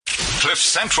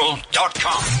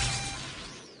CliffCentral.com.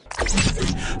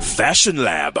 Fashion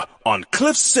Lab on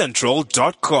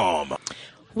CliffCentral.com.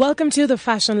 Welcome to the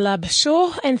Fashion Lab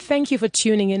show, and thank you for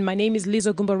tuning in. My name is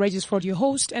Liza Gumba Regisford, your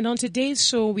host, and on today's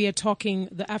show we are talking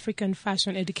the African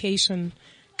fashion education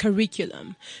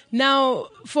curriculum. Now,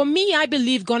 for me, I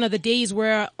believe gone are the days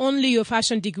where only your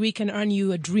fashion degree can earn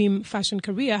you a dream fashion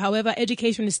career. However,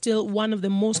 education is still one of the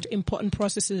most important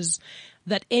processes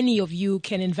that any of you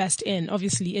can invest in.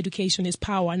 Obviously, education is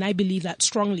power, and I believe that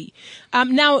strongly.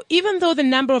 Now, even though the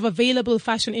number of available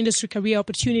fashion industry career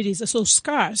opportunities are so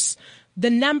scarce,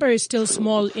 the number is still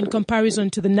small in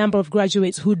comparison to the number of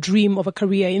graduates who dream of a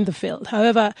career in the field.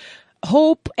 However,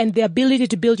 hope and the ability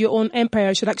to build your own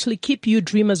empire should actually keep you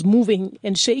dreamers moving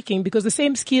and shaking, because the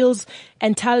same skills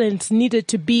and talents needed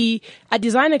to be a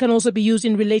designer can also be used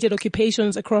in related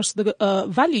occupations across the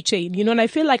value chain. You know, and I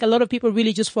feel like a lot of people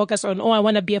really just focus on, I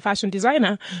want to be a fashion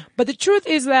designer. But the truth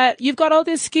is that you've got all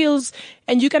these skills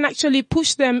and you can actually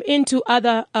push them into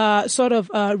other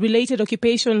related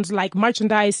occupations like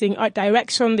merchandising, art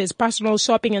direction, there's personal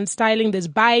shopping and styling, there's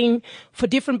buying for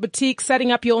different boutiques,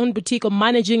 setting up your own boutique or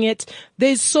managing it.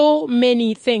 There's so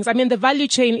many things. I mean, the value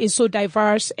chain is so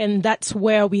diverse, and that's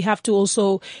where we have to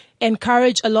also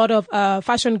encourage a lot of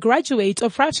fashion graduates or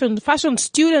fashion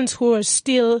students who are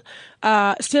still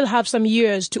have some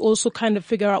years to also kind of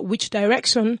figure out which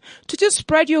direction to just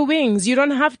spread your wings. You don't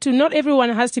have to, not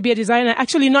everyone has to be a designer.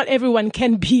 Actually, not everyone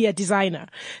can be a designer.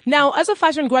 Now, as a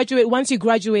fashion graduate, once you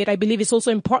graduate, I believe it's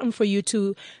also important for you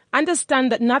to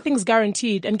understand that nothing's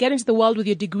guaranteed, and getting to the world with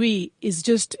your degree is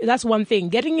that's one thing.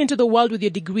 Getting into the world with your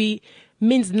degree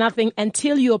means nothing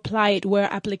until you apply it where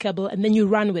applicable, and then you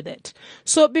run with it.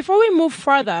 So before we move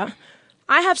further,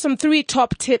 I have some 3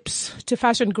 top tips to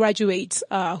fashion graduates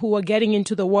who are getting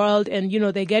into the world, and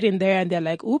they get in there and they're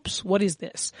like, oops, what is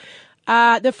this?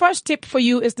 The first tip for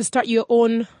you is to start your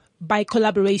own by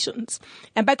collaborations.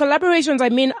 And by collaborations, I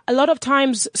mean a lot of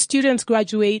times students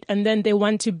graduate and then they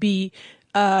want to be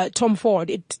Tom Ford.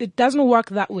 It doesn't work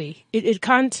that way.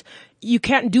 You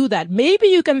can't do that. Maybe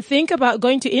you can think about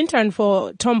going to intern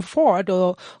for Tom Ford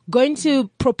or going to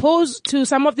propose to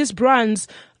some of these brands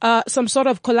some sort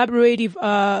of collaborative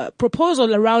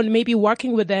proposal around maybe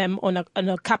working with them on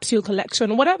a capsule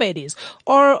collection, whatever it is.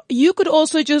 Or you could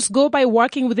also just go by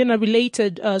working within a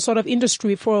related sort of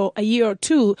industry for a year or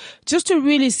 2 just to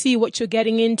really see what you're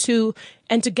getting into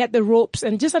and to get the ropes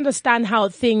and just understand how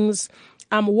things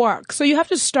work. So you have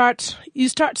to start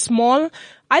small.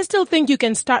 I still think you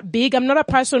can start big. I'm not a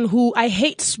person I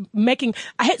hate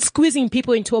squeezing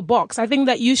people into a box. I think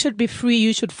that you should be free,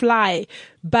 you should fly,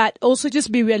 but also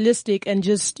just be realistic and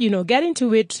just, get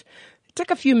into it.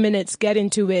 Take a few minutes, get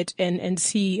into it and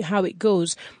see how it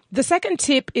goes. The second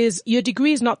tip is your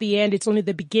degree is not the end, it's only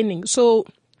the beginning. So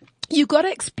you've got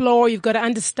to explore, you've got to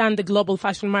understand the global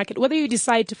fashion market. Whether you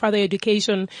decide to further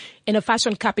education in a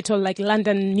fashion capital like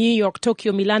London, New York,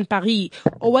 Tokyo, Milan, Paris,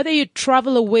 or whether you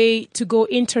travel away to go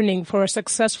interning for a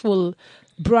successful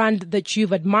brand that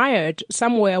you've admired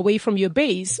somewhere away from your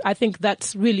base, I think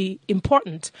that's really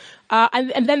important.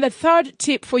 And then the third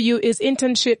tip for you is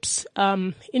internships,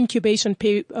 incubation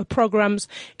programs.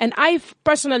 And I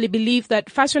personally believe that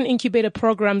fashion incubator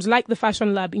programs like the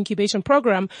Fashion Lab incubation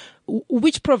program,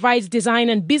 which provides design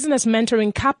and business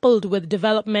mentoring coupled with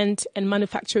development and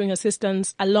manufacturing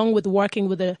assistance, along with working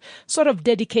with a sort of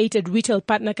dedicated retail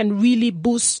partner, can really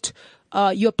boost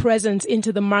your presence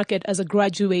into the market as a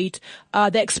graduate.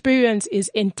 The experience is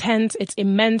intense. It's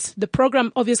immense. The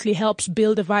program obviously helps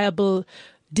build a viable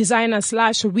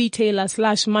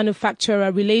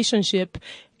designer/retailer/manufacturer relationship.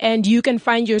 And you can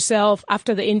find yourself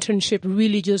after the internship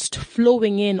really just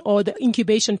flowing in, or the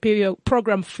incubation period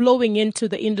program flowing into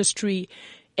the industry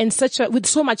with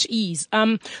so much ease.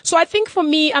 So I think for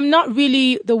me, I'm not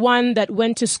really the one that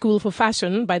went to school for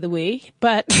fashion, by the way,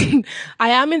 but I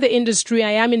am in the industry,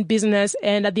 I am in business,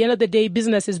 and at the end of the day,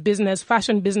 business is business,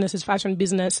 fashion business is fashion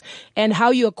business, and how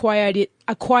you acquired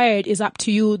is up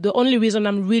to you. The only reason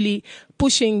I'm really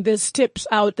pushing these tips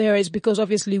out there is because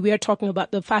obviously we are talking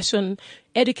about the fashion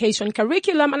education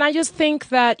curriculum. And I just think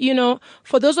that,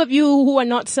 for those of you who are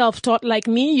not self-taught like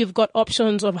me, you've got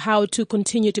options of how to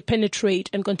continue to penetrate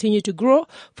and continue to grow.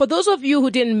 For those of you who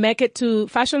didn't make it to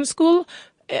fashion school,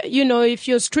 if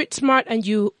you're street smart and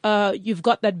you've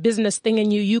got that business thing in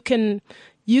you, you can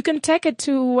take it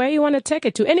to where you want to take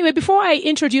it to. Anyway, before I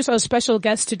introduce our special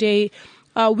guest today,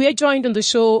 we are joined on the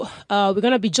show. We're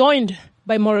going to be joined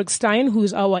by Morag Stein,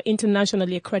 who's our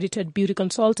internationally accredited beauty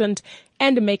consultant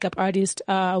and makeup artist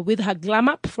with her Glam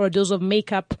Up. For those of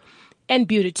makeup and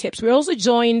beauty tips. We're also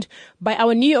joined by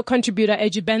our New York contributor,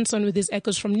 Edgy Benson, with his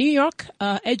echoes from New York.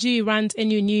 Edgy runs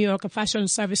NU New York, a fashion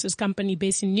services company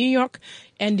based in New York,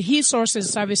 and he sources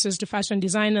services to fashion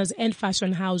designers and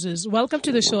fashion houses. Welcome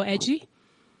to the show, Edgy.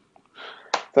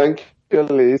 Thank you,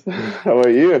 Liz. How are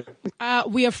you?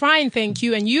 We are fine, thank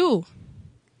you. And you?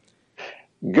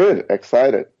 Good,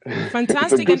 excited.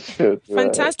 Fantastic.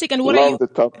 Fantastic. And what love are you? the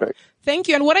topic. Thank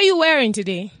you. And what are you wearing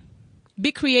today?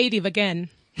 Be creative again.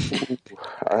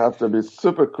 I have to be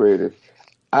super creative.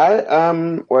 It's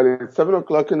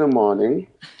 7:00 in the morning.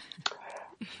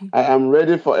 I am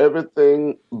ready for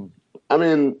everything. I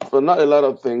mean, for not a lot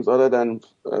of things other than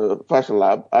Fashion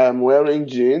Lab. I am wearing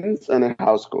jeans and a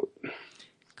house coat.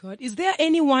 God, is there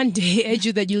any one day,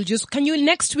 Edu, that can you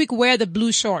next week wear the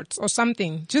blue shorts or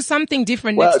something? Just something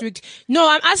different next week. No,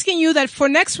 I'm asking you that for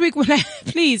next week when I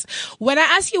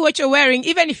ask you what you're wearing,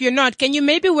 even if you're not, can you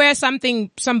maybe wear some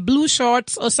blue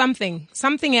shorts or something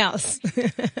else?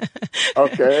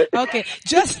 Okay. Okay.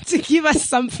 Just to give us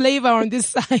some flavor on this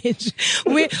side.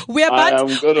 We're about, I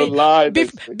am gonna lie.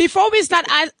 Before we start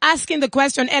asking the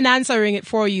question and answering it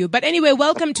for you. But anyway,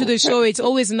 welcome to the show. It's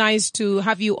always nice to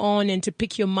have you on and to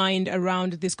pick your mind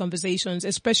around these conversations,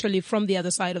 especially from the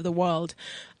other side of the world.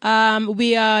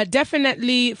 We are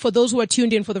definitely, for those who are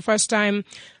tuned in for the first time,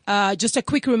 just a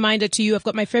quick reminder to you, I've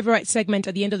got my favorite segment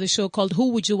at the end of the show called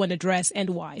Who Would You Want to Dress and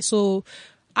Why? So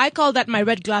I call that my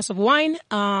red glass of wine,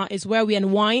 is where we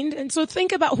unwind. And so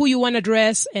think about who you want to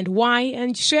dress and why,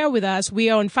 and share with us. We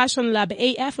are on Fashion Lab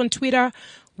AF on Twitter.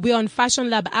 We're on Fashion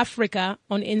Lab Africa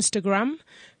on Instagram.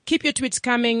 Keep your tweets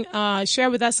coming. Share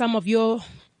with us some of your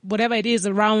whatever it is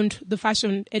around the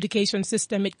fashion education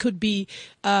system. It could be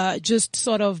just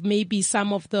sort of maybe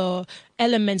some of the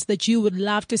elements that you would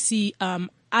love to see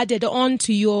added on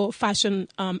to your fashion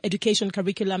education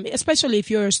curriculum, especially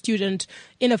if you're a student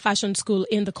in a fashion school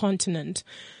in the continent.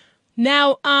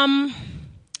 Now,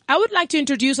 I would like to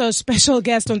introduce our special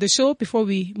guest on the show before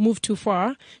we move too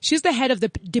far. She's the head of the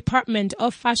Department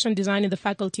of Fashion Design in the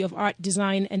Faculty of Art,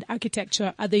 Design and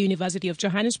Architecture at the University of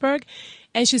Johannesburg.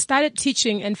 And she started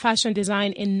teaching in fashion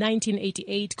design in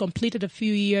 1988, completed a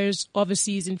few years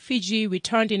overseas in Fiji,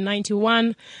 returned in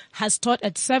 91, has taught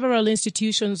at several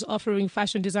institutions offering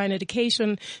fashion design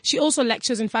education. She also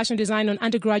lectures in fashion design on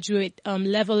undergraduate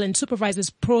level and supervises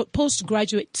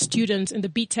postgraduate students in the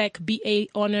BTech, BA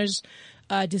honors,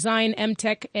 design,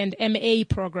 MTech, and MA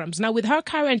programs. Now, with her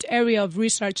current area of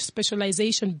research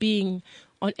specialization being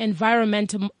on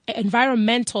environmental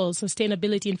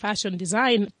sustainability in fashion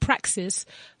design praxis,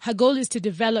 her goal is to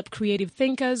develop creative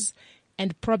thinkers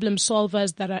and problem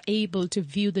solvers that are able to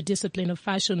view the discipline of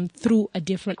fashion through a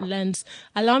different lens.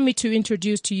 Allow me to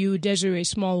introduce to you Desiree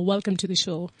Small. Welcome to the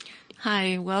show.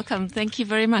 Hi, welcome. Thank you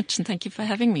very much, and thank you for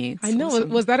having me. I know. Awesome.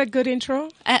 Was that a good intro?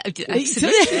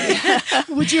 Absolutely.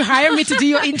 Would you hire me to do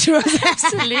your intros?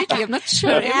 Absolutely. I'm not sure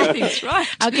everything's right.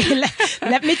 Okay,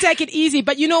 let me take it easy.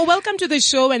 But, welcome to the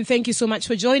show, and thank you so much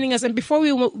for joining us. And before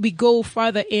we go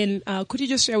further in, could you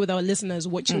just share with our listeners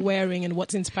what you're wearing and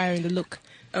what's inspiring the look?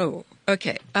 Oh,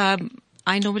 okay.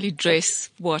 I normally dress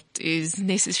what is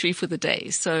necessary for the day.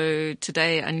 So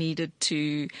today I needed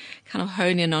to kind of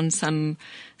hone in on some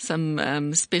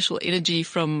special energy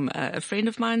from a friend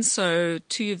of mine. So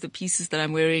two of the pieces that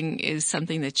I'm wearing is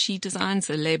something that she designs,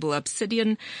 a label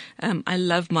Obsidian. I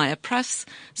love Maya Pras,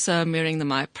 so I'm wearing the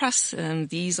Maya Pras.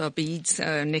 These are beads,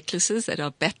 necklaces that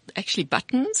are actually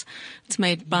buttons. It's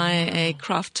made by a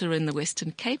crafter in the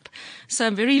Western Cape. So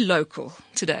I'm very local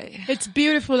today. It's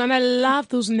beautiful, and I love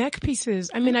those neck pieces.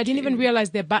 I mean, I didn't even realize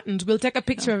they're buttons. We'll take a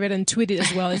picture of it and tweet it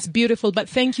as well. It's beautiful, but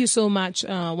thank you so much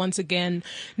once again.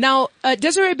 Now,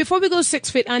 Desiree, before we go 6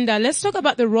 feet under, let's talk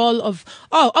about the role of...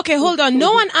 Oh, okay, hold on.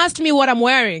 No one asked me what I'm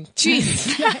wearing.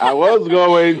 Jeez. I was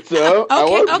going to.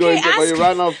 Okay, but you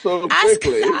ran off so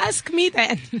quickly. Ask me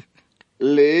then.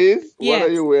 Liz, Yes. What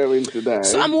are you wearing today?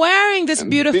 So I'm wearing this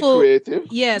beautiful... Be creative.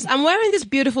 Yes, I'm wearing this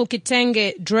beautiful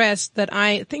Kitenge dress that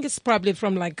I think it's probably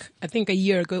from a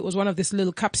year ago. It was one of these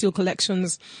little capsule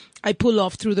collections I pull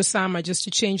off through the summer just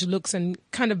to change looks and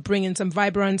kind of bring in some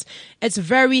vibrance. It's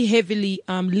very heavily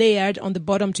layered on the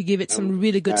bottom to give it some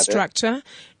really good structure.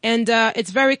 And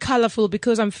it's very colorful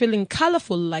because I'm feeling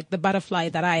colorful like the butterfly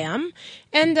that I am.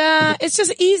 And it's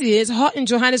just easy. It's hot in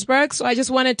Johannesburg, so I just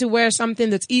wanted to wear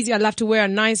something that's easy. I love to wear a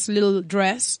nice little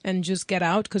dress and just get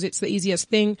out because it's the easiest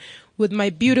thing with my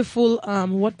beautiful,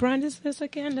 what brand is this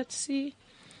again? Let's see.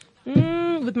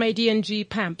 With my D&G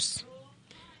Pamps.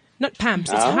 Not pumps.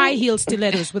 It's high heel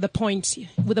stilettos with a point.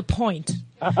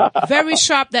 Very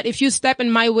sharp that if you step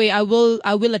in my way, I will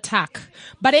attack.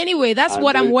 But anyway, that's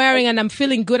what I'm wearing, and I'm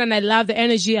feeling good, and I love the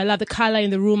energy. I love the color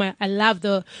in the room. I love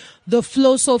the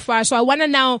flow so far. So I want to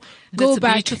now go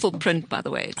back. It's a beautiful print, by the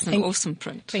way. It's an awesome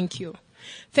print. Thank you.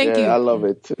 Thank you. I love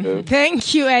it too.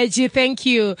 Thank you, Edgy. Thank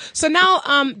you. So now,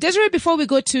 Desiree, before we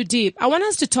go too deep, I want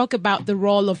us to talk about the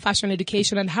role of fashion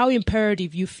education and how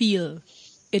imperative you feel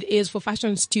it is for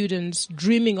fashion students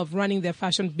dreaming of running their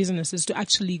fashion businesses to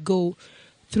actually go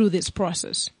through this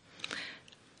process.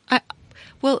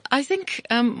 I think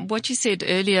what you said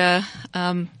earlier,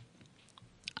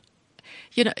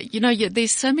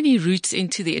 there's so many routes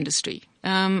into the industry,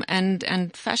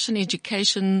 and fashion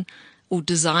education or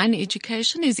design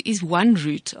education is one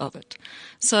route of it.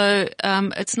 So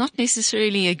it's not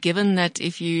necessarily a given that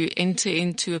if you enter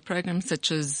into a program such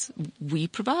as we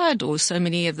provide or so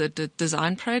many of the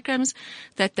design programs,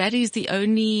 that is the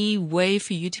only way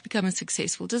for you to become a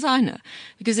successful designer,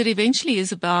 because it eventually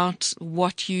is about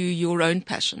your own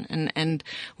passion and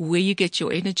where you get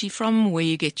your energy from, where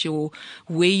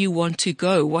you want to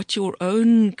go, what your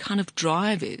own kind of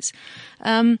drive is.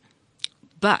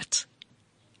 But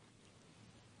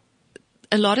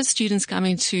a lot of students come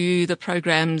into the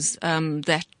programs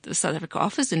that South Africa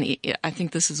offers, and I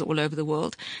think this is all over the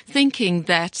world, thinking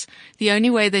that the only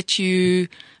way that you,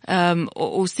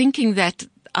 or thinking that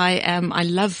I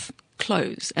love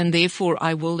clothes and therefore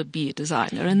I will be a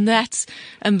designer, and that's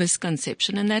a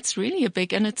misconception, and that's really a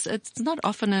big, and it's not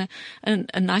often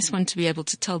a nice one to be able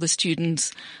to tell the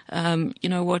students,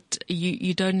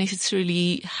 you don't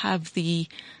necessarily have the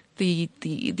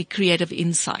creative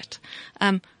insight.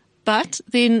 But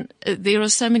then there are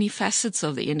so many facets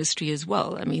of the industry as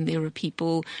well. I mean, there are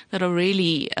people that are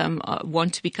really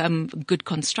want to become good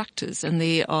constructors, and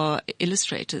there are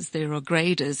illustrators, there are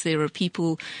graders, there are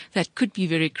people that could be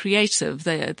very creative.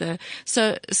 So there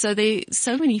are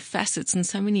so many facets and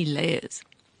so many layers.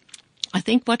 I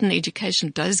think what an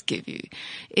education does give you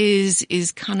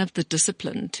is kind of the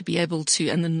discipline to be able to,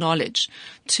 and the knowledge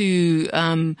to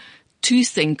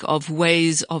think of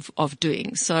ways of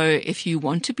doing. So if you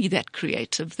want to be that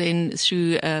creative, then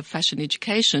through fashion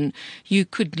education, you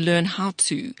could learn how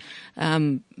to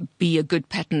be a good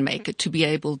pattern maker, to be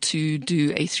able to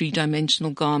do a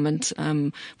 3-dimensional garment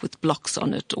with blocks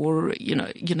on it, or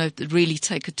really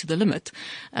take it to the limit.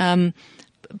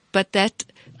 But that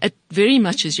it very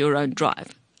much is your own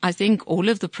drive. I think all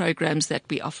of the programs that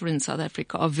we offer in South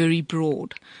Africa are very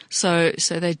broad. So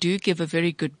they do give a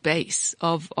very good base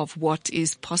of what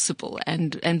is possible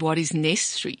and what is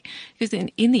necessary. Because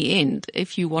then in the end,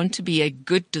 if you want to be a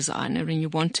good designer and you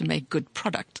want to make good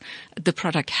product, the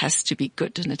product has to be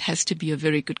good and it has to be a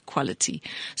very good quality.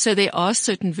 So there are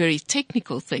certain very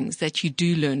technical things that you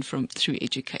do learn through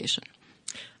education.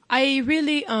 I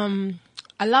really,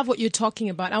 I love what you're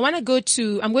talking about. I'm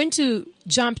going to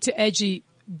jump to Edgy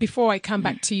before I come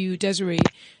back to you, Desiree.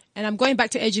 And I'm going back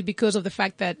to Edgy because of the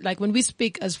fact that, like, when we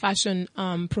speak as fashion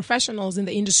professionals in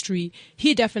the industry,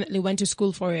 he definitely went to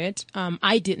school for it.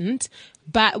 I didn't.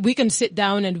 But we can sit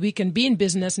down and we can be in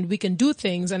business and we can do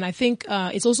things. And I think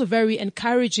it's also very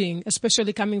encouraging,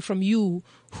 especially coming from you,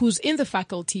 who's in the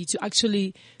faculty, to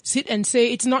actually sit and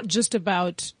say it's not just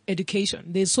about education.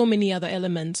 There's so many other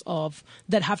elements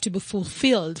that have to be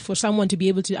fulfilled for someone to be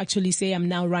able to actually say, I'm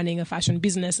now running a fashion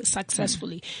business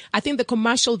successfully. I think the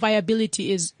commercial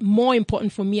viability is more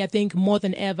important for me, I think, more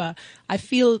than ever. I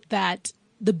feel that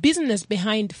the business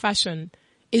behind fashion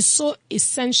is so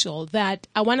essential that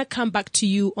I want to come back to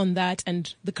you on that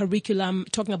and the curriculum,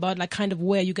 talking about like kind of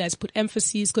where you guys put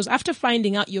emphasis. Because after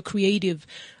finding out your creative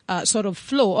sort of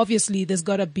flow, obviously there's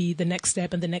got to be the next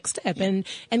step and the next step. And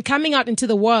coming out into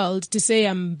the world to say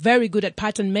I'm very good at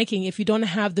pattern making, if you don't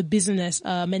have the business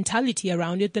mentality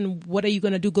around it, then what are you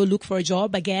going to do? Go look for a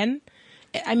job again?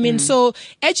 I mean, so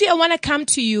Edgy, I want to come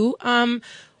to you.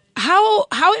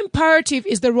 How imperative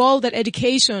is the role that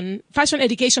fashion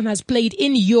education has played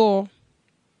in your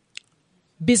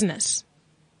business?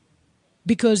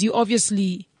 Because you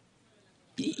obviously,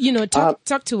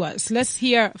 talk to us. Let's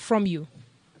hear from you.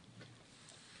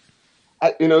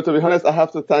 To be honest, I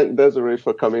have to thank Desiree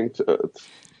for coming to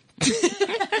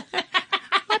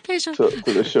My pleasure. to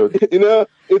the show.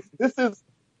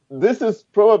 This is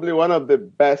probably one of the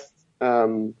best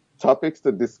topics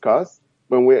to discuss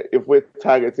if we're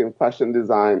targeting fashion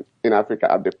design in Africa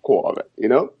at the core of it,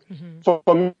 Mm-hmm. For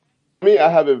me, I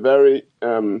have a very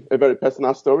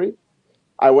personal story.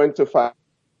 I went to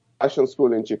fashion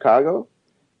school in Chicago.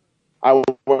 I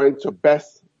went to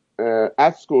best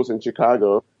art schools in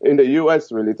Chicago, in the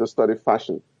U.S. really, to study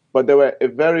fashion. But they were a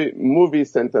very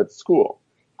movie-centered school.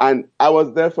 And I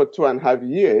was there for 2.5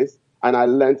 years, and I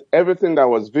learned everything that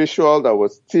was visual, that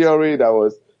was theory, that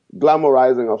was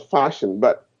glamorizing of fashion.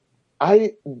 But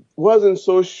I wasn't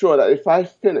so sure that if I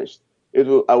finished,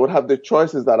 I would have the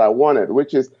choices that I wanted,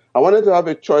 which is I wanted to have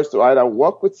a choice to either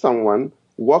work with someone,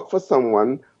 work for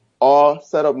someone, or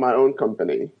set up my own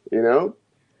company, you know?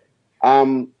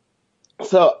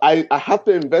 So I have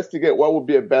to investigate what would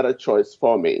be a better choice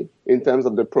for me in terms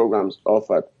of the programs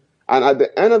offered. And at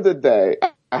the end of the day,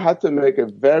 I had to make a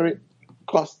very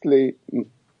costly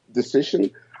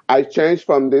decision. I changed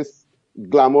from this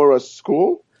glamorous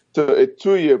school to a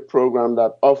 2-year program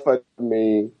that offered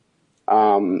me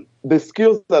the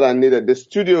skills that I needed, the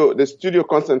studio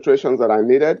concentrations that I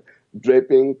needed,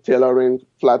 draping, tailoring,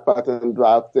 flat pattern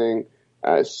drafting,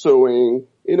 sewing,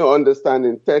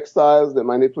 understanding textiles, the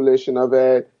manipulation of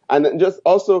it, and then just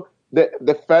also they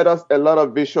fed us a lot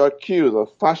of visual cues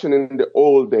of fashion in the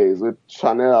old days with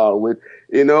Chanel, with,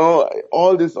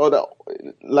 all this other,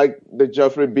 like the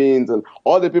Geoffrey Beans and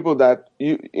all the people that,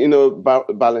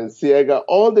 Balenciaga,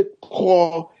 all the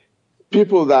core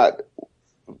people that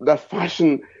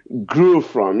fashion grew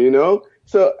from,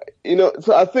 So,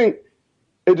 so I think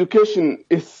education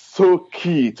is so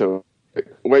key to it.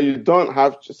 Where you don't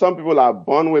have, some people are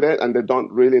born with it and they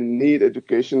don't really need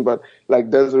education, but like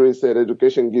Desiree said,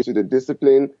 education gives you the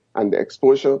discipline and the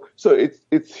exposure. So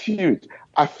it's huge.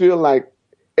 I feel like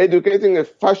educating a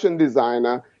fashion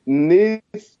designer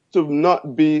needs to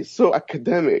not be so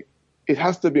academic. It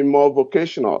has to be more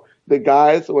vocational. The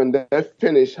guys, when they're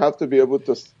finished, have to be able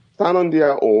to stand on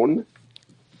their own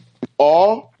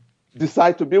or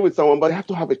decide to be with someone, but they have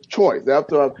to have a choice. They have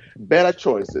to have better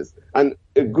choices. And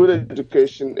a good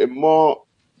education, a more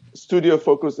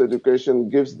studio-focused education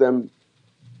gives them,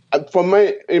 for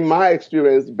me, in my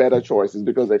experience, better choices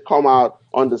because they come out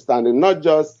understanding not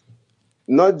just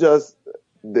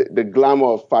the glamour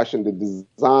of fashion, the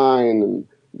design,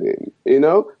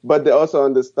 but they also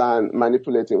understand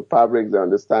manipulating fabrics. They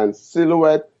understand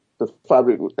silhouette to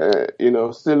fabric,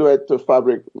 silhouette to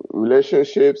fabric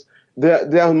relationships.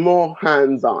 They are more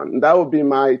hands-on. That would be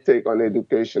my take on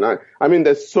education. I mean,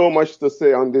 there's so much to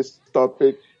say on this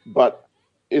topic, but,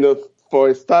 for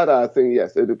a starter, I think,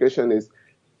 yes, education is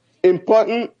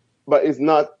important, but it's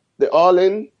not the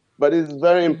all-in, but it's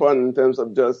very important in terms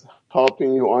of just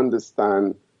helping you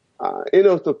understand,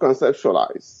 to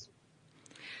conceptualize.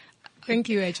 Thank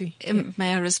you, Edgy.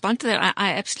 May I respond to that?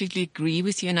 I absolutely agree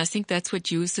with you. And I think that's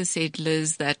what you also said,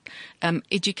 Liz, that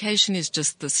education is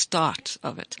just the start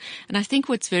of it. And I think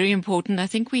what's very important, I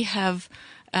think we have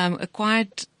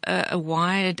acquired a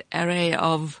wide array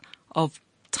of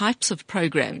types of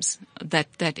programs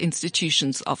that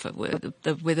institutions offer,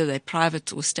 whether they're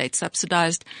private or state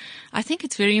subsidized. I think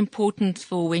it's very important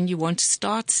for when you want to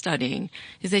start studying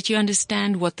is that you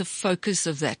understand what the focus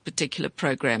of that particular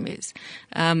program is.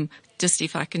 Just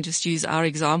if I can just use our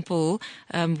example,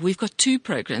 we've got 2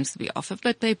 programs that we offer,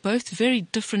 but they're both very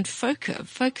different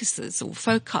focuses or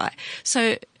foci.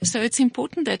 So it's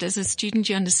important that as a student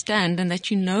you understand and that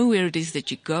you know where it is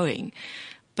that you're going.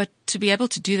 But to be able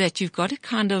to do that, you've got to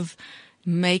kind of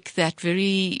make that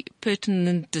very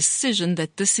pertinent decision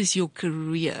that this is your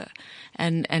career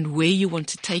and where you want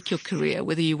to take your career,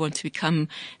 whether you want to become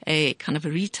a kind of a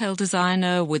retail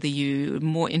designer, whether you're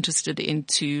more interested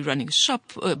into running a shop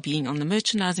or being on the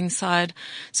merchandising side.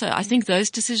 So I think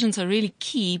those decisions are really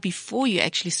key before you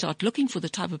actually start looking for the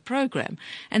type of program.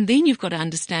 And then you've got to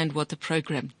understand what the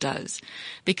program does,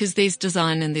 because there's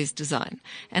design and there's design.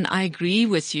 And I agree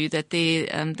with you that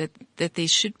there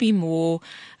should be more,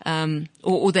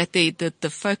 or that the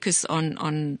focus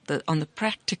on the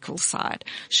practical side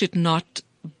should not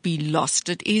be lost.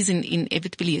 It is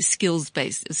inevitably a skills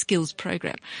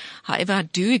program. However, I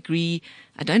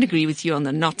don't agree with you on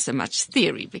the not so much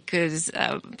theory because,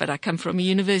 but I come from a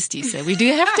university, so we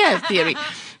do have to have theory.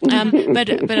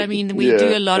 But I mean, we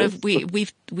do a lot of,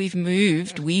 we've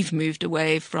moved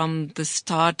away from the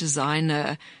star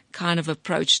designer kind of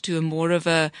approach to a more of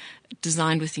a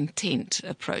design with intent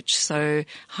approach. So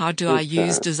how do I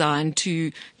use design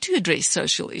to address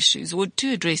social issues or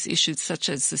to address issues such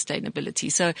as sustainability?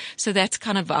 So that's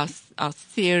kind of our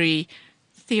theory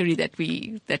that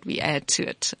we add to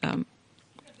it.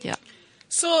 Yeah.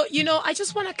 So, I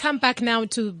just want to come back now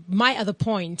to my other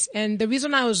point. And the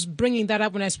reason I was bringing that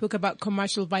up when I spoke about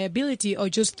commercial viability or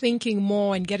just thinking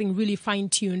more and getting really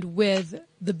fine-tuned with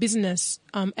the business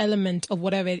element of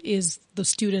whatever it is the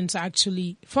students are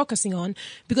actually focusing on.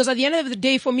 Because at the end of the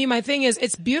day, for me, my thing is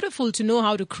it's beautiful to know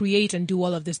how to create and do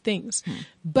all of these things.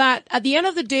 But at the end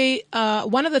of the day,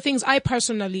 one of the things I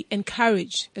personally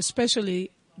encourage,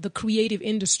 especially the creative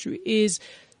industry, is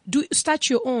start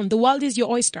your own. The world is your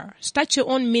oyster. Start your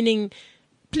own, meaning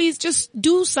please just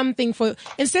do something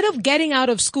instead of getting out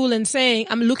of school and saying,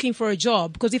 I'm looking for a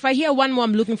job. Because if I hear one more,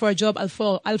 I'm looking for a job, I'll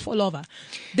fall over.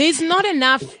 There's not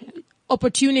enough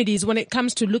opportunities when it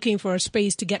comes to looking for a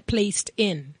space to get placed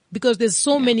in, because there's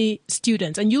so many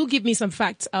students. And you'll give me some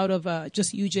facts out of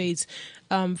just UJ's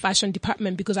fashion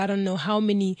department, because I don't know how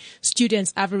many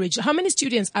students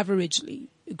averagely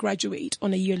graduate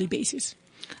on a yearly basis.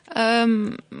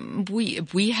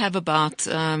 We have about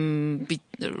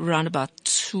around about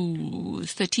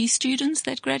 30 students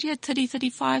that graduate,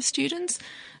 35 students.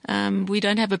 We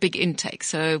don't have a big intake,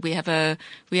 so we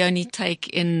only take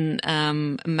in a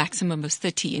maximum of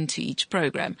 30 into each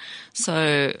program.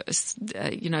 So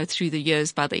through the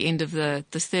years, by the end of the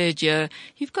third year,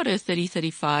 you've got a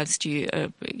 35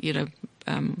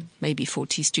 maybe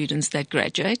 40 students that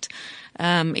graduate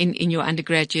in your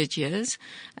undergraduate years.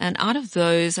 And out of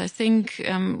those, I think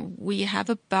we have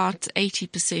about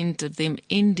 80% of them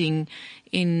ending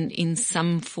in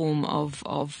some form of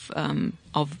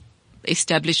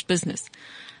established business.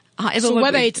 However, so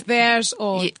whether it's theirs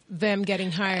or them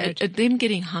getting hired? Them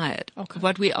getting hired. Okay.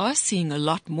 What we are seeing a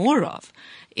lot more of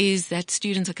is that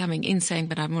students are coming in saying,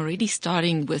 but I'm already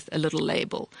starting with a little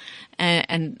label.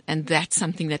 And that's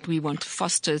something that we want to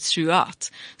foster throughout,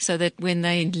 so that when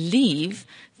they leave,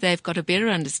 they've got a better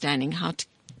understanding how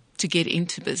to get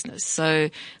into business. So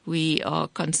we are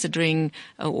considering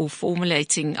or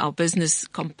formulating our business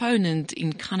component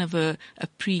in kind of a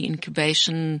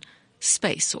pre-incubation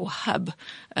space or hub,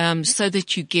 so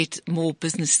that you get more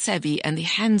business savvy and the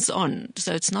hands-on.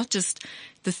 So it's not just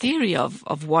the theory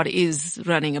of what is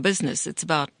running a business. It's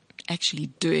about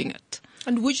actually doing it.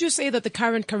 And would you say that the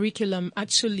current curriculum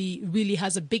actually really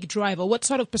has a big drive, or what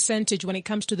sort of percentage when it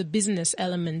comes to the business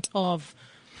element of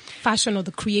fashion or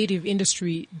the creative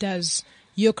industry does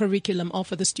your curriculum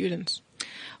offer the students?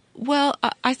 Well,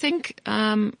 I think,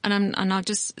 and I'm not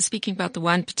just speaking about the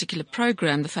one particular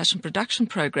program, the fashion production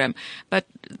program, but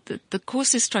the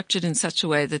course is structured in such a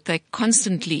way that they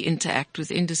constantly interact with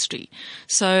industry.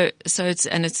 So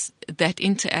it's that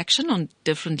interaction on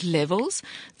different levels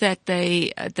that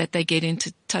they get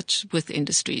into touch with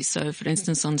industry. So, for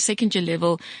instance, on second year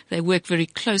level, they work very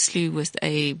closely with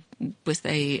a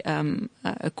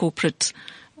corporate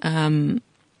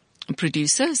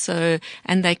producer. So,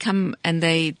 and they come and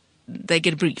they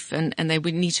get a brief and they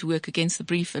would need to work against the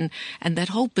brief, and that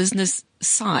whole business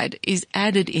side is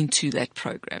added into that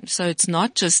program. So it's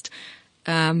not just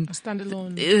a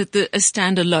standalone. A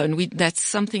standalone. That's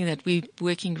something that we're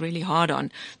working really hard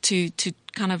on to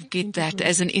kind of get that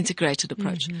as an integrated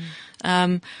approach.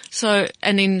 So,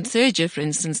 and in third year, for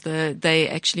instance, they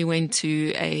actually went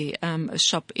to a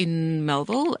shop in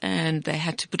Melville, and they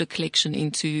had to put a collection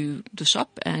into the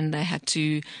shop, and they had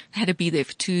to be there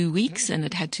for 2 weeks, and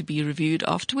it had to be reviewed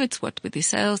afterwards. What were their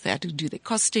sales? They had to do their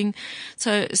costing.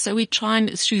 So we try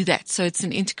and through that. So it's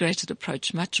an integrated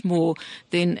approach, much more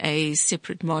than a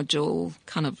separate module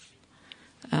kind of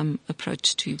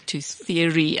approach to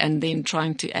theory and then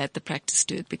trying to add the practice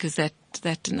to it, because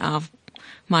that in our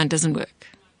mind doesn't work.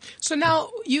 So now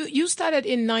you started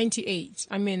in 98.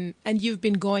 I mean, and you've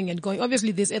been going and going.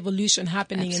 Obviously there's evolution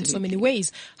happening in so many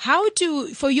ways.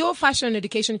 For your fashion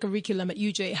education curriculum at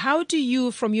UJ, how do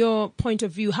you, from your point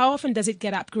of view, how often does it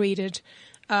get upgraded?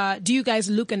 Do you guys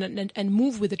look and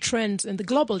move with the trends and the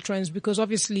global trends? Because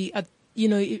obviously,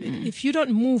 if you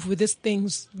don't move with these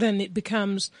things,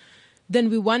 then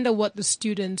we wonder what the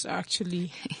students are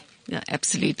actually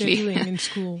absolutely doing in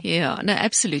school. Yeah, no,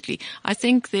 absolutely. I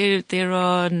think there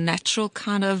are natural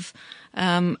kind of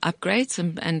upgrades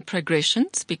and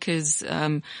progressions, because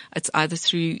it's either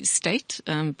through state,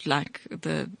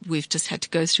 we've just had to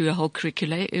go through a whole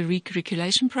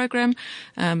recurriculation program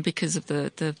because of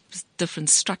the different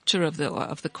structure of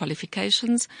the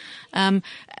qualifications.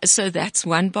 So that's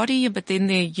one body, but then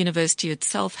the university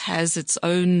itself has its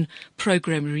own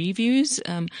program reviews.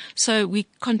 So we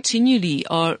continually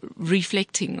are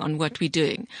reflecting on what we're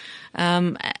doing.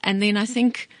 And then I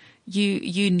think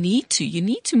you need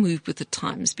to move with the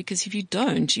times, because if you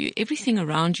don't, everything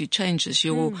around you changes.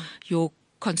 Your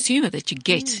consumer that you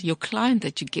get, your client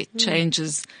that you get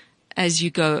changes as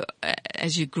you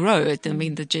grow. I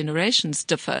mean, the generations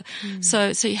differ.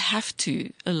 So you have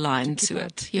to align to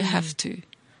it. You have to.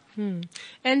 And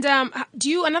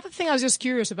another thing I was just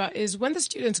curious about is, when the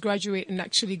students graduate and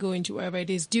actually go into wherever it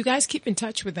is, do you guys keep in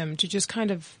touch with them to just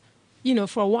kind of,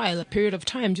 for a while, a period of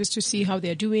time, just to see how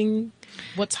they're doing,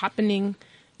 what's happening,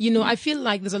 I feel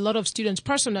like there's a lot of students.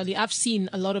 Personally, I've seen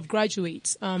a lot of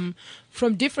graduates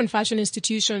from different fashion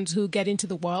institutions who get into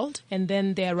the world, and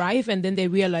then they arrive, and then they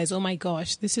realize, oh my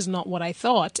gosh, this is not what I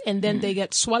thought. And then they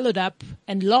get swallowed up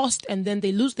and lost, and then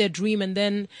they lose their dream, and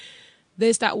then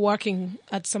they start working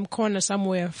at some corner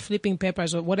somewhere, flipping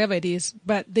papers or whatever it is,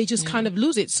 but they just kind of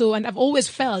lose it. So, and I'm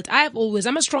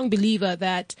a strong believer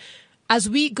that as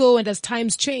we go and as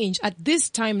times change, at this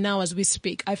time now as we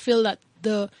speak, I feel that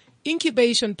the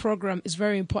incubation program is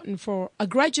very important. For a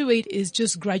graduate is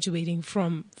just graduating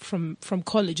from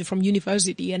college or from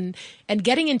university and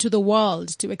getting into the world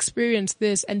to experience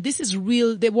this. And this is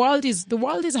real. The world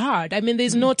is hard. I mean,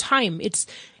 there's no time. It's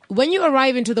when you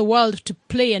arrive into the world to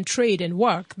play and trade and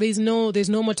work, there's no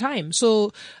more time.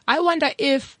 So I wonder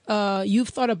if you've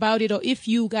thought about it, or if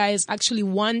you guys actually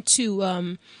want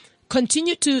to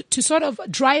continue to sort of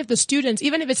drive the students,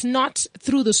 even if it's not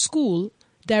through the school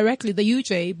directly, the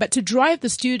UJ, but to drive the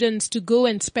students to go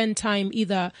and spend time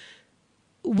either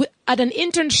at an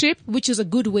internship, which is a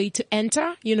good way to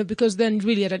enter, because then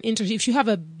really at an internship, if you have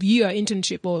a year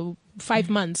internship or 5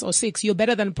 months or 6, you're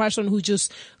better than a person who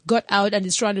just got out and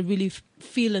is trying to really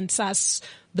feel and suss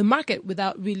the market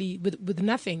without really, with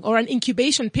nothing, or an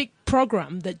incubation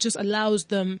program that just allows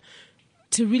them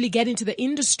to really get into the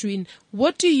industry. And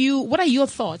what are your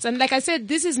thoughts? And like I said,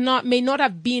 this is may not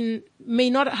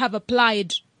have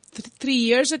applied 3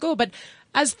 years ago, but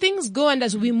as things go and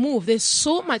as we move, there's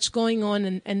so much going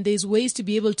on, and there's ways to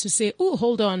be able to say, oh,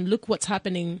 hold on, look what's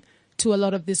happening to a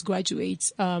lot of these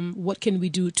graduates. What can we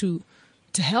do to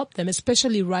help them,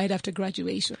 especially right after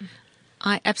graduation?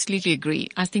 I absolutely agree.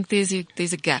 I think there's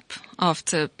a gap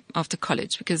after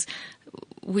college, because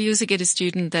we also get a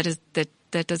student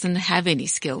that doesn't have any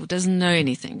skill, doesn't know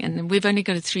anything, and we've only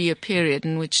got a 3-year period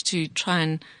in which to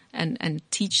try and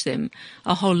teach them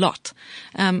a whole lot.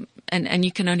 And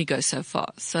you can only go so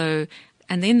far. So,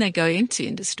 and then they go into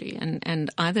industry, and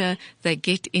either they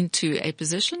get into a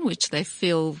position which they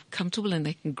feel comfortable and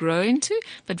they can grow into,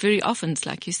 but very often, it's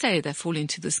like you say, they fall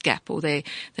into this gap, or they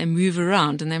move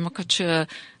around and they're not sure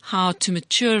how to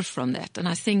mature from that. And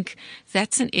I think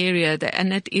that's an area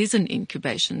and it is an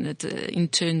incubation, it's an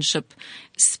internship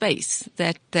space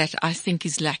that I think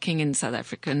is lacking in South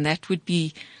Africa. And that would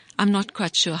be, I'm not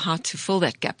quite sure how to fill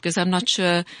that gap, because I'm not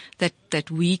sure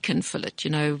that we can fill it.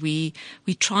 We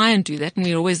try and do that, and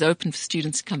we're always open for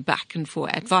students to come back and for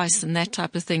advice and that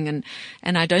type of thing.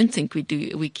 And I don't think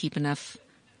we keep enough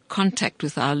contact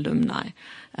with our alumni.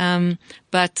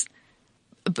 But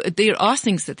there are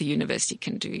things that the university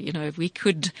can do. We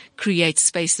could create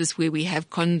spaces where we have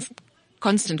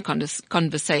constant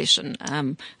conversation,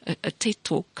 a TED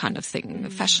talk kind of thing,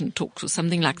 fashion talks or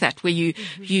something like that, where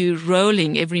you're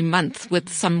rolling every month with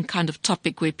some kind of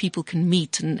topic where people can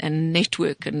meet and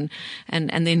network and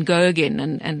then go again.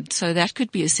 And so that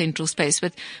could be a central space.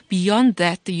 But beyond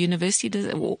that, the university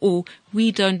does, or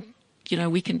we don't,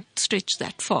 we can stretch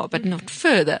that far, but not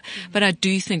further. But I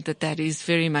do think that is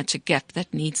very much a gap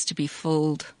that needs to be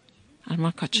filled. I'm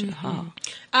not quite sure how.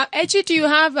 Edgy, do you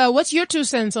have, what's your 2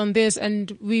 cents on this?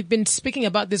 And we've been speaking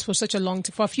about this for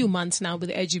a few months now with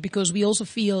Edgy, because we also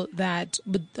feel that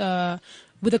with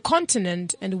the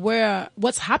continent and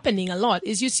what's happening a lot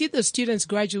is you see the students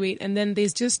graduate, and then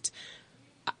there's just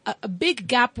a big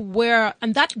gap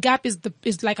and that gap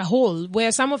is like a hole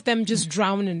where some of them just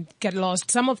drown and get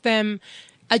lost. Some of them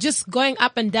are just going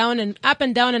up and down and up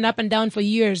and down and up and down for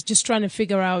years, just trying to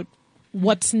figure out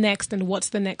what's next and what's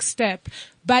the next step.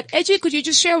 But Edgy, could you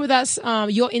just share with us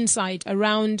your insight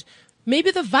around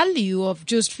maybe the value of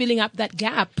just filling up that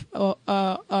gap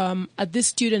at this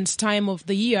student's time of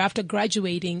the year after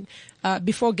graduating,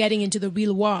 before getting into the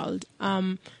real world?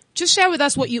 Just share with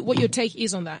us what your take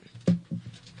is on that.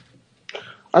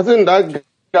 I think that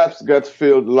gap gets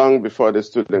filled long before the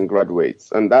student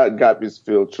graduates, and that gap is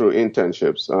filled through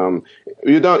internships.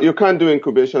 You can't do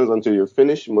incubations until you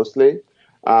finish mostly.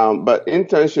 But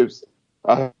internships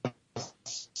are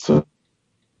so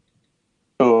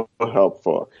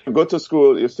helpful. You go to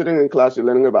school, you're sitting in class, you're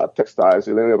learning about textiles,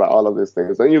 you're learning about all of these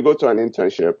things. Then you go to an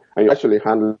internship and you're actually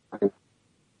handling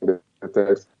the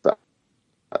textile.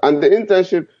 And the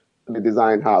internship, the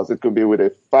design house, it could be with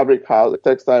a fabric house, a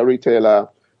textile retailer.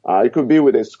 It could be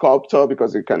with a sculptor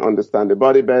because you can understand the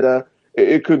body better.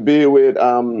 It could be with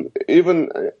even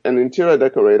an interior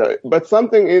decorator, but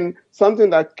something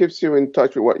that keeps you in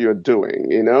touch with what you're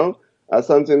doing,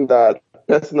 something that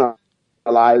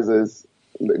personalizes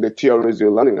the theories you're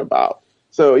learning about.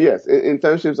 So yes,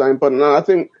 internships are important. And I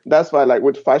think that's why, like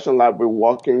with Fashion Lab, we're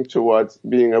working towards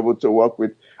being able to work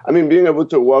with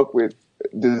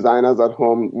designers at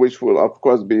home, which will of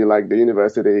course be like the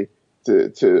university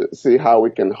to see how we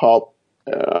can help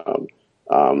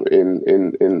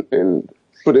in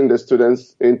putting the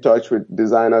students in touch with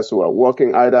designers who are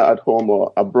working either at home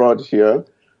or abroad here.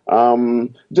 But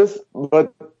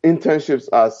internships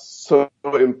are so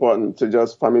important to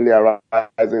just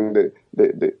familiarizing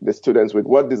the students with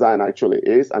what design actually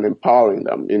is and empowering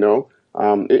them,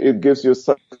 it gives you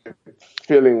such a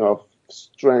feeling of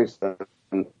strength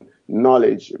and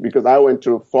knowledge, because I went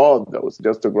through 4 of those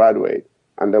just to graduate,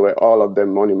 and they were all of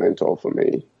them monumental for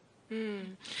me.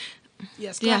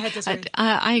 Yes, go ahead.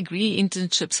 I agree.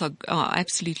 Internships are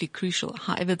absolutely crucial.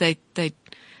 However,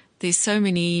 there's so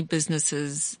many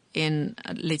businesses in,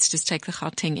 let's just take the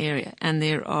Gauteng area, and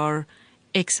there are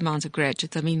X amount of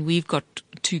graduates. I mean, we've got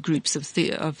 2 groups of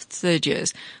third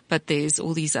years, but there's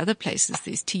all these other places.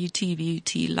 There's TUT,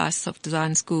 VUT, Lysoft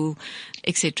Design School,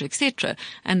 etc.,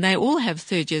 and they all have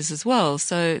third years as well.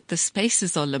 So the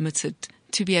spaces are limited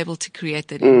to be able to create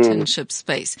that internship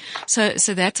space. So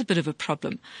that's a bit of a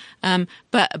problem.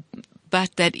 But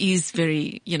that is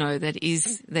very, that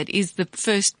is the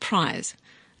first prize.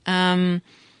 However,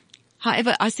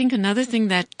 I think another thing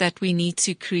that we need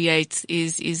to create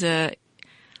is a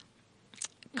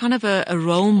kind of a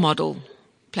role model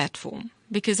platform,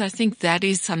 because I think that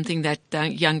is something that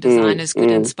young designers could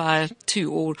inspire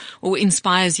to, or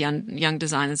inspires young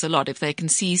designers a lot. If they can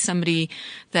see somebody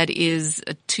that is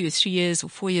 2 or 3 years or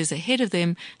 4 years ahead of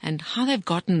them and how they've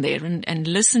gotten there, and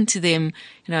listen to them,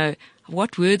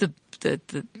 what were the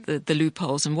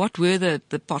loopholes, and what were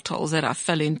the potholes that I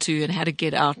fell into, and how to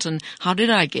get out, and how did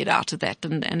I get out of that,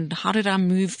 and how did I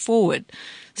move forward,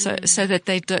 so that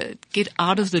they get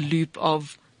out of the loop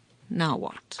of now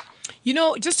what.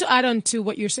 Just to add on to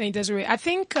what you're saying, Desiree, I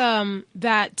think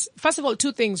that, first of all,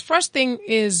 2 things. First thing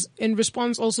is, in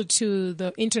response also to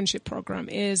the internship program,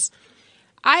 is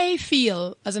I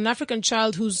feel, as an African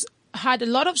child who's had a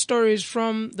lot of stories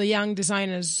from the young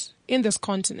designers in this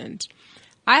continent,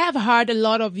 I have heard a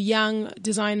lot of young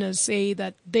designers say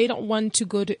that they don't want to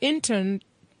go to intern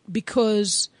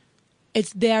because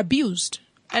they're abused.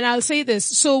 And I'll say this.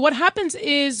 So what happens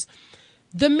is,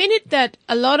 the minute that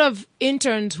a lot of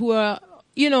interns who are,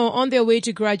 on their way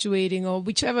to graduating, or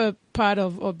whichever part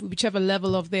of, or whichever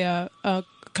level of their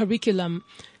curriculum,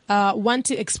 want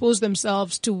to expose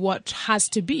themselves to what has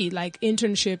to be, like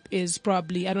internship is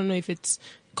probably, I don't know if it's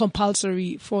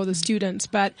compulsory for the students,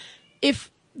 but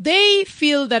if they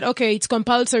feel that, okay, it's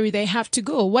compulsory, they have to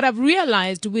go. What I've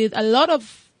realized with a lot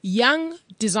of young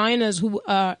designers who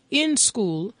are in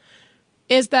school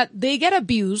is that they get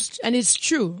abused, and it's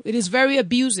true. It is very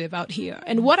abusive out here.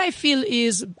 And what I feel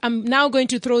is, I'm now going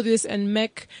to throw this and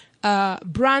make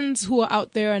brands who are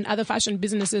out there and other fashion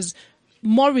businesses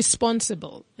more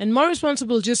responsible. And more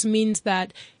responsible just means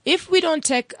that if we don't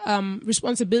take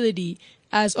responsibility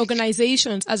as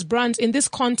organizations, as brands in this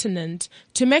continent,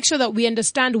 to make sure that we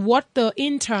understand what the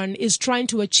intern is trying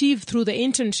to achieve through the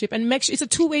internship, and make sure it's a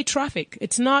 2-way traffic.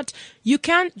 It's not, you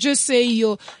can't just say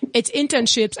it's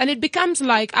internships, and it becomes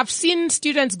like, I've seen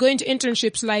students going to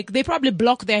internships, like they probably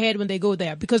block their head when they go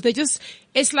there, because it's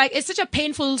such a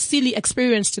painful, silly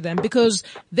experience to them, because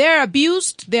they're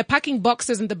abused, they're packing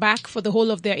boxes in the back for the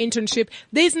whole of their internship.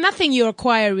 There's nothing you're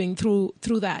acquiring through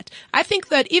that. I think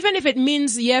that even if it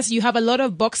means, yes, you have a lot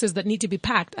of boxes that need to be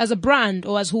packed, as a brand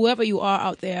or as whoever you are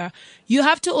out there, you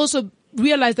have to also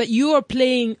realize that you are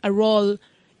playing a role,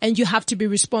 and you have to be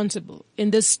responsible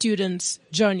in this student's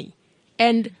journey.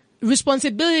 And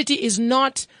responsibility is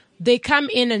not, they come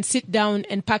in and sit down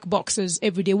and pack boxes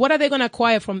every day. What are they going to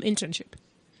acquire from internship?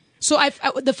 So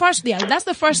that's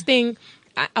the first thing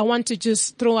I want to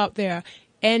just throw out there.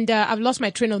 And I've lost my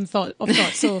train of thought.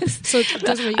 So it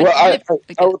doesn't really.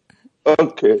 Well,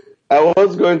 okay. I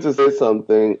was going to say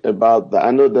something about that.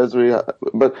 I know Desiree,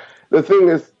 but the thing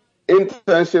is,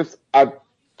 internships at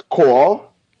core,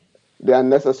 they are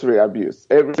necessary abuse.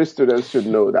 Every student should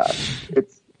know that.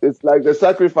 It's like the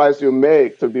sacrifice you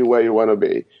make to be where you want to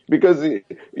be, because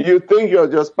you think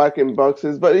you're just packing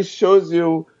boxes, but it shows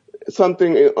you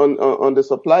something on the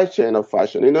supply chain of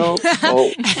fashion, Edgy,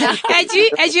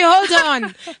 hold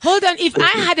on. If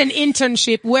I had an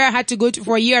internship where I had to go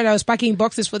for a year and I was packing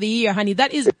boxes for the year, honey,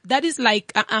 that is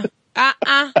like,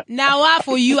 now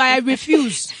for you, I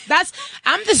refuse.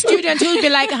 I'm the student who'll be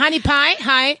like, honey pie,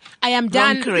 hi, I am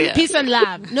done. Peace and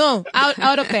love. No,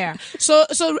 out of there. So,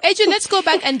 AJ, let's go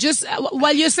back and just,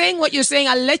 while you're saying what you're saying,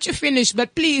 I'll let you finish,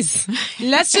 but please,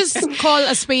 let's just call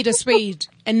a spade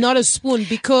and not a spoon,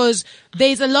 because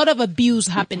there's a lot of abuse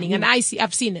happening, and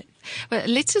I've seen it. Well,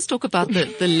 let's just talk about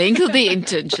the length of the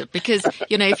internship, because,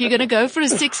 if you're going to go for a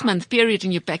 6-month period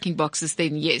and you're packing boxes,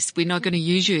 then yes, we're not going to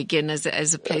use you again as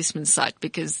a placement site,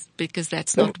 because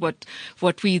that's not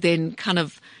what we then kind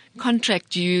of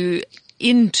contract you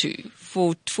into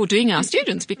for doing our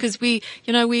students, because we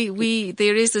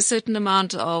there is a certain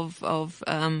amount of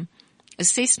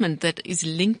assessment that is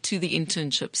linked to the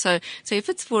internship. So if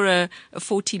it's for a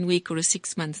 14-week or a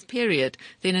 6-month period,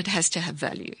 then it has to have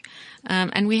value.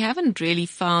 And we haven't really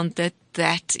found that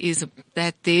there's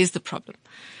the problem.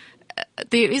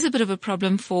 There is a bit of a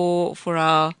problem for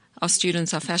our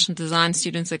students, our fashion design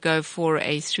students that go for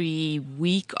a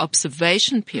 3-week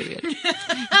observation period.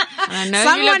 I know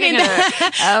Someone you're looking at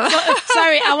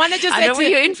sorry, I want to just I know where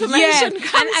your information comes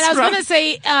and I was from. going to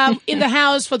say, in the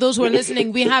house, for those who are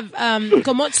listening, we have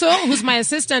Komotso, who's my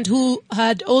assistant, who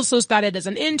had also started as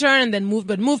an intern and then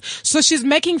moved. So she's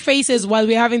making faces while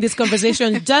we're having this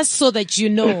conversation, just so that you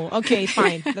know. Okay,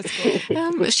 fine, let's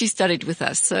go. She studied with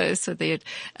us, so there.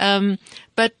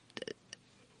 But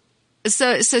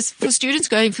so for students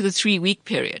going for the 3-week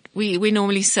period, we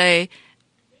normally say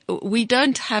we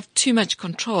don't have too much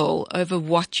control over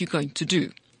what you're going to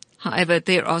do. However,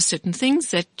 there are certain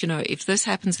things that, if this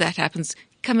happens, that happens,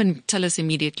 come and tell us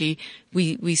immediately.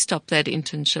 We stop that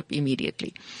internship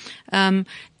immediately.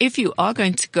 If you are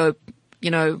going to go,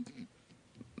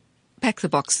 pack the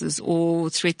boxes or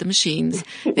thread the machines,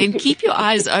 then keep your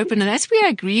eyes open. And that's where I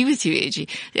agree with you, Edgy.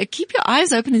 Keep your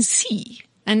eyes open and see,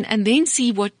 and then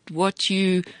see what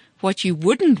you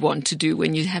wouldn't want to do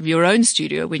when you have your own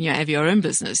studio, when you have your own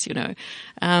business, those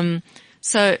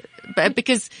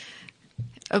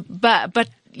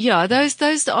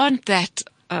aren't that,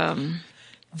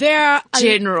 They're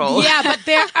general. Yeah, but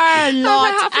there are a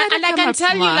lot. And I come can up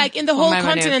tell you, more like, in the for whole my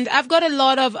money. continent, I've got a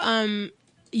lot of,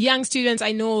 young students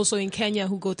I know also in Kenya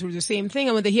who go through the same thing.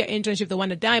 And when they hear internship, they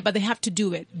want to die, but they have to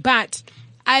do it. But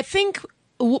I think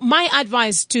my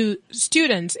advice to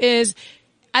students is,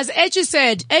 as Edgy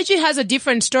said, Edgy has a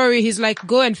different story. He's like,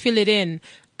 go and fill it in.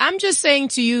 I'm just saying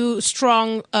to you,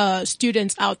 strong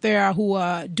students out there who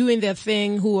are doing their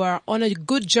thing, who are on a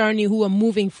good journey, who are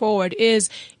moving forward, is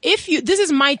this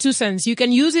is my 2 cents. You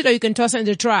can use it or you can toss it in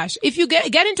the trash. If you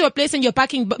get into a place and you're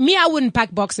packing, but I wouldn't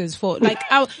pack boxes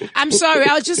I'm sorry,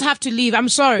 I'll just have to leave. I'm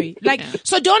sorry.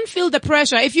 So don't feel the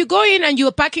pressure. If you go in and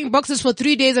you're packing boxes for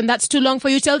 3 days and that's too long for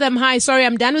you, tell them, hi, sorry,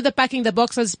 I'm done with the packing the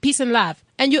boxes. Peace and love.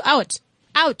 And you're out.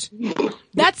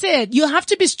 That's it. You have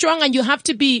to be strong and you have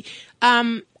to be,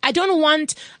 I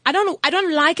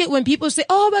don't like it when people say,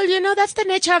 oh, well, that's the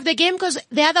nature of the game because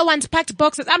the other ones packed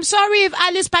boxes. I'm sorry if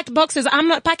Alice packed boxes. I'm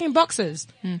not packing boxes.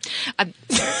 I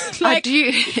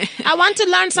want to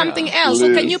learn something else.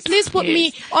 So can you please put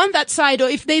me on that side? Or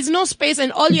if there's no space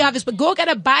and all you have is, go get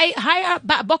hire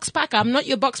a box packer. I'm not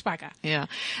your box packer. Yeah.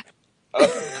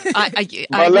 Let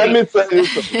me tell you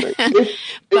something.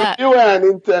 If you were an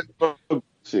intern for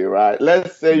Gucci, right?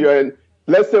 Let's say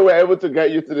we're able to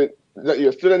get you to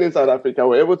your student in South Africa.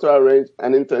 We're able to arrange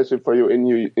an internship for you in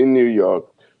New York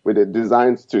with a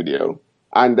design studio,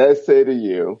 and they say to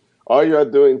you, all you're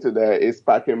doing today is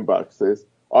packing boxes.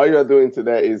 All you're doing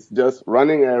today is just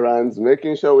running errands,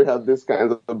 making sure we have these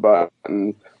kinds of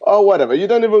buttons or whatever. You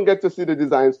don't even get to see the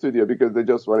design studio because they're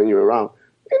just running you around.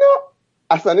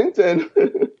 As an intern,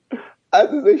 this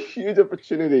is a huge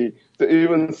opportunity to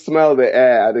even smell the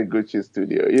air at a Gucci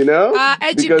studio,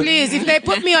 Edgy, please, if they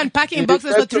put me on packing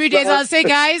boxes for 3 days, I'll say,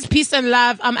 guys, peace and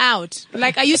love, I'm out.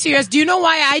 Like, are you serious? Do you know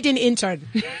why I didn't intern?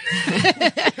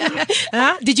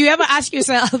 Huh? Did you ever ask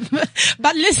yourself?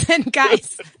 But listen,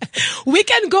 guys, we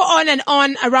can go on and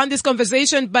on around this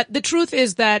conversation, but the truth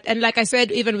is that, and like I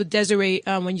said, even with Desiree,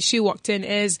 when she walked in,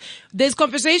 is there's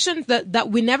conversations that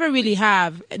we never really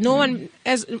have. No one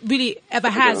has really ever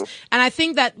has. And I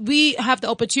think that we have the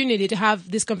opportunity to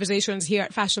have these conversations here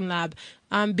at Fashion Lab,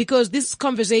 because these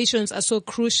conversations are so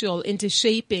crucial into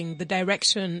shaping the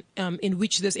direction in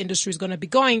which this industry is going to be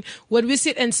going. When we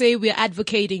sit and say we're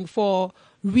advocating for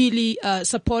really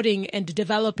supporting and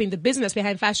developing the business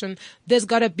behind fashion, there's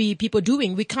got to be people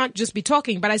doing. We can't just be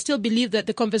talking, but I still believe that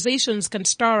the conversations can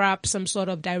stir up some sort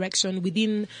of direction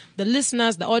within the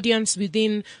listeners, the audience,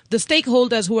 within the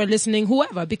stakeholders who are listening,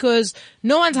 whoever, because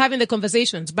no one's having the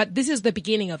conversations, but this is the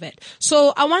beginning of it.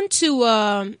 So I want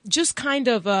to just kind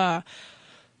of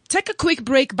take a quick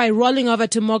break by rolling over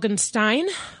to Morag Stein,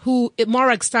 who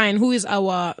is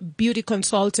our beauty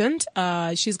consultant.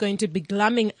 She's going to be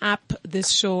glamming up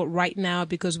this show right now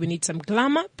because we need some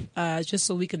glam up, just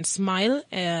so we can smile,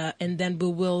 and then we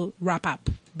will wrap up.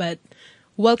 But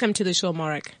welcome to the show,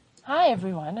 Morag. Hi,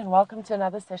 everyone, and welcome to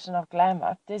another session of Glam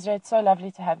Up. Desiree, it's so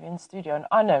lovely to have you in studio. An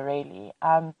honor, really.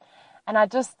 And I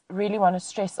just really want to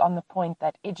stress on the point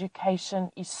that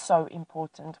education is so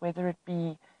important, whether it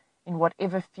be in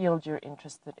whatever field you're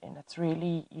interested in. It's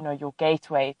really, your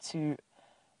gateway to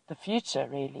the future,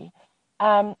 really.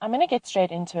 I'm going to get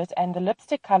straight into it. And the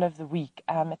lipstick color of the week,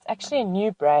 it's actually a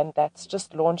new brand that's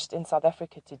just launched in South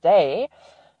Africa today.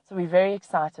 So we're very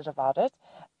excited about it.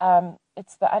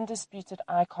 It's the Undisputed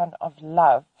Icon of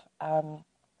Love. And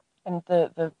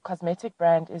the cosmetic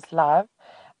brand is Love.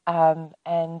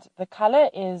 And the color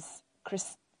is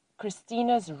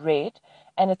Christina's Red,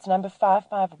 and it's number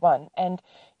 551. And,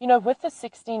 with the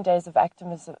 16 days of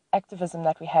activism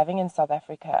that we're having in South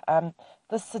Africa,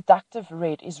 the seductive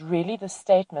red is really the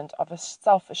statement of a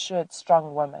self-assured,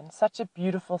 strong woman. Such a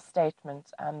beautiful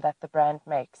statement that the brand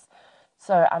makes.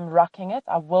 So I'm rocking it.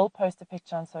 I will post a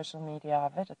picture on social media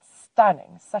of it. It's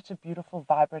stunning. Such a beautiful,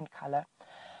 vibrant color.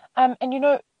 And,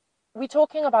 we're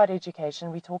talking about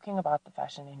education. We're talking about the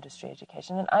fashion industry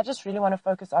education. And I just really want to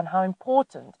focus on how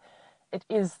important it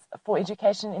is for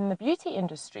education in the beauty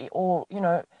industry, or,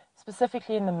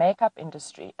 specifically in the makeup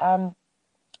industry.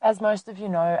 As most of you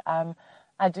know,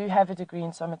 I do have a degree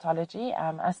in somatology.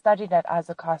 I studied at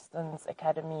Isaac Carsten's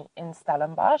Academy in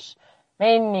Stellenbosch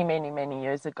many, many, many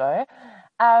years ago.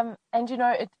 And,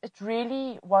 it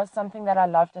really was something that I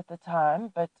loved at the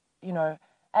time. But,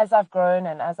 as I've grown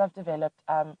and as I've developed,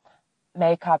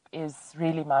 makeup is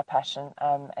really my passion.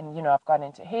 And, I've gone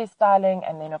into hairstyling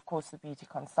and then, of course, the beauty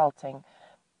consulting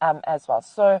as well.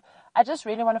 So I just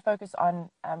really want to focus on,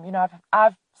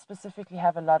 I've specifically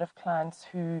have a lot of clients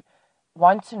who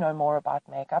want to know more about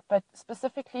makeup, but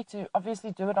specifically to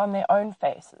obviously do it on their own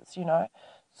faces,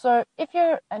 So if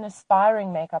you're an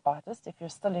aspiring makeup artist, if you're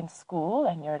still in school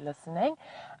and you're listening,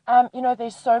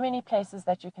 there's so many places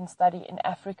that you can study in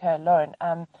Africa alone.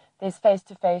 There's Face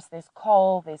to Face, there's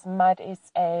Cole, there's Mud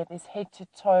SA, there's Head to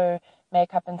Toe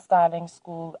Makeup and Styling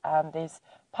School, there's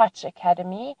Patch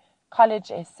Academy, College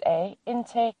SA,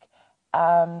 Intech,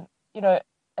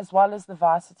 as well as the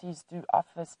varsities do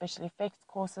offer special effects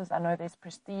courses. I know there's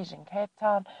Prestige in Cape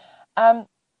Town.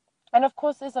 And of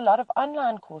course, there's a lot of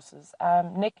online courses.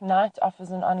 Nick Knight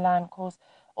offers an online course.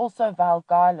 Also, Val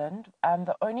Garland.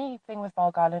 The only thing with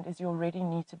Val Garland is you already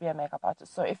need to be a makeup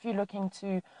artist. So if you're looking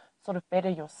to sort of better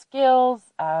your skills,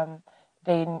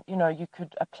 then, you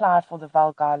could apply for the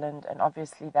Val Garland. And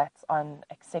obviously, that's on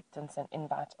acceptance and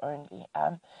invite only.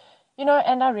 And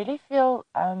I really feel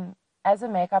as a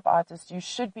makeup artist, you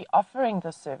should be offering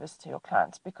this service to your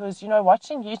clients because,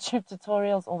 watching YouTube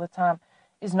tutorials all the time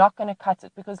is not going to cut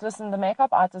it. Because listen, the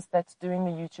makeup artist that's doing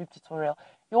the YouTube tutorial,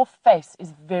 your face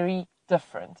is very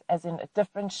different, as in a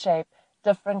different shape,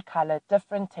 different color,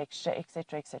 different texture,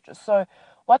 etc., etc. So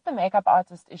what the makeup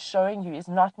artist is showing you is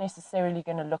not necessarily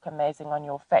going to look amazing on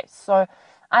your face. So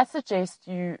I suggest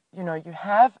you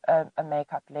have a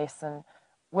makeup lesson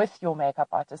with your makeup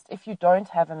artist. If you don't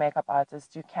have a makeup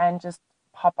artist, you can just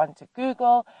hop onto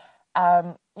Google.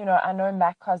 I know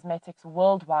MAC Cosmetics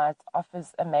worldwide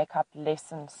offers a makeup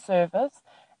lesson service,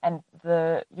 and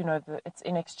it's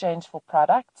in exchange for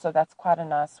product. So that's quite a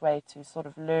nice way to sort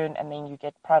of learn, and then you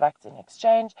get product in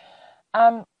exchange.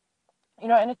 And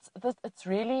it's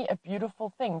really a beautiful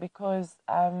thing because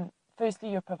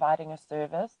firstly, you're providing a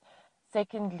service.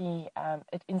 Secondly,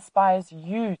 it inspires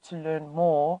you to learn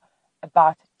more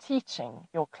about teaching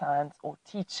your clients or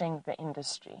teaching the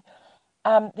industry.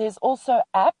 There's also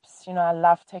apps. I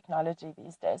love technology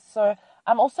these days. So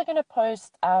I'm also going to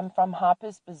post from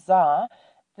Harper's Bazaar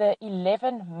the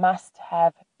 11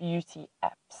 must-have beauty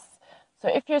apps. So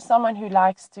if you're someone who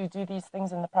likes to do these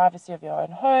things in the privacy of your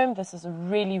own home, this is a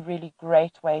really, really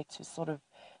great way to sort of,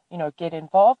 get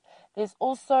involved. There's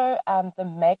also the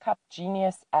Makeup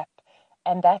Genius app,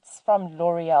 and that's from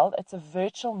L'Oreal. It's a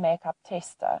virtual makeup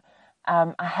tester.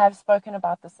 I have spoken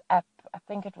about this app. I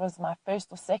think it was my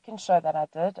first or second show that I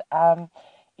did.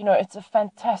 It's a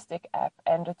fantastic app,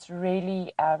 and it's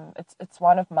really, it's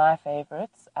one of my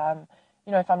favorites.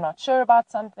 If I'm not sure about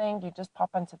something, you just pop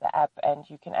onto the app and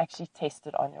you can actually test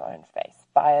it on your own face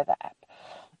via the app.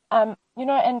 And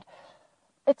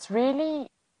it's really,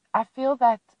 I feel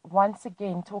that once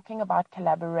again, talking about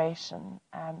collaboration,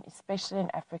 especially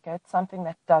in Africa, it's something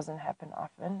that doesn't happen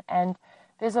often. And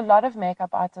there's a lot of makeup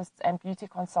artists and beauty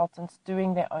consultants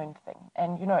doing their own thing.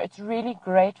 And, it's really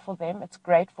great for them. It's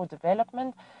great for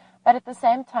development. But at the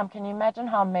same time, can you imagine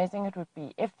how amazing it would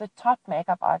be if the top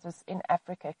makeup artists in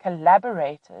Africa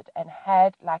collaborated and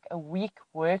had like a week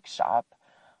workshop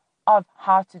of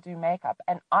how to do makeup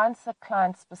and answer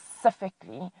clients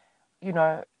specifically,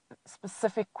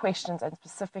 specific questions and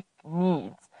specific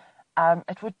needs?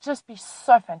 It would just be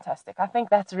so fantastic. I think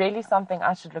that's really something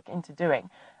I should look into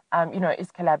doing.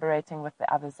 is collaborating with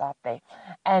the others out there.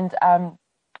 And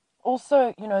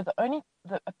also,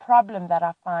 the problem that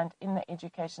I find in the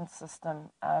education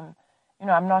system, I'm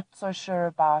not so sure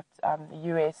about the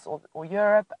US or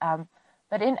Europe,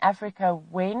 but in Africa,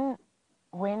 when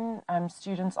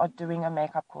students are doing a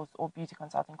makeup course or beauty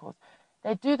consulting course,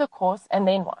 they do the course and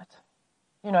then what?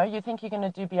 You think you're going to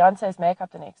do Beyonce's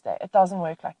makeup the next day. It doesn't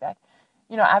work like that.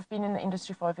 I've been in the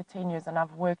industry for over 10 years and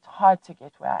I've worked hard to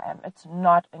get where I am. It's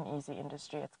not an easy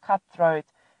industry. It's cutthroat.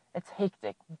 It's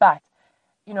hectic. But,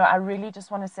 I really just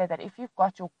want to say that if you've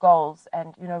got your goals,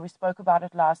 and, we spoke about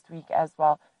it last week as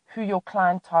well, who your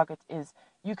client target is,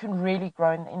 you can really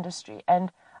grow in the industry.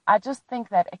 And I just think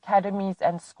that academies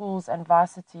and schools and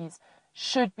varsities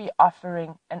should be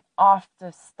offering an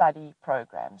after-study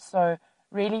program. So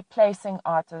really placing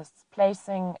artists,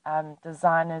 placing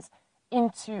designers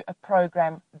into a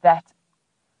program that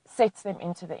sets them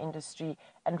into the industry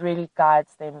and really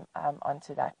guides them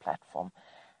onto that platform.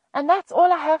 And that's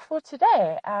all I have for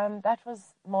today. That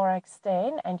was Morag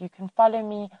Steyn, and you can follow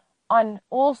me on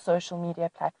all social media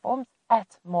platforms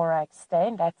at Morag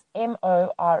Steyn. That's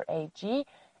MORAGSTEYN.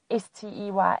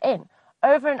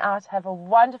 Over and out. Have a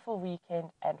wonderful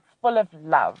weekend and full of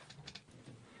love.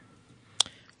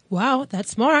 Wow,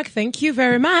 that's Morag. Thank you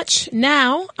very much.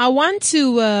 Now, I want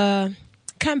to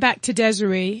come back to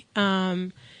Desiree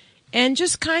and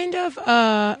just kind of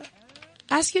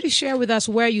ask you to share with us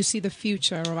where you see the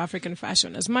future of African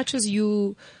fashion. As much as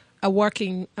you are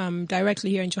working directly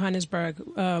here in Johannesburg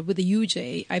with the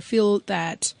UJ, I feel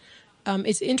that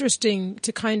it's interesting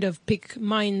to kind of pick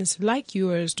minds like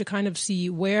yours to kind of see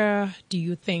where do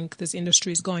you think this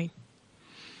industry is going?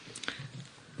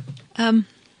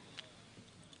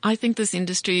 I think this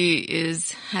industry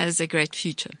has a great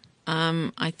future.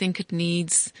 I think it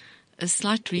needs a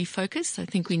slight refocus. I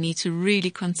think we need to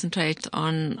really concentrate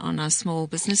on our small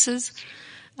businesses.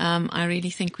 I really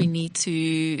think we need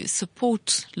to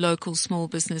support local small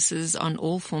businesses on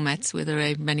all formats, whether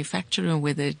a manufacturer or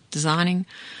whether designing.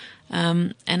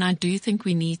 And I do think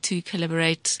we need to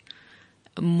collaborate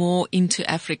more into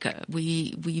Africa.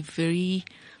 We're very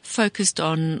focused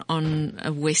on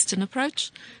a Western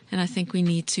approach, and I think we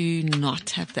need to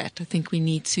not have that. I think we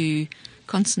need to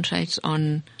concentrate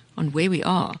on where we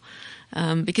are,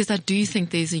 because I do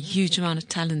think there's a huge amount of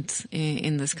talent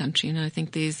in this country, and I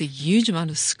think there's a huge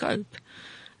amount of scope.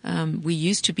 We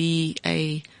used to be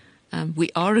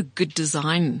we are a good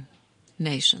design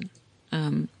nation.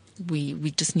 We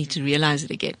just need to realize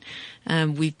it again.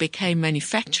 We became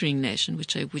manufacturing nation,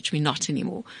 which we're not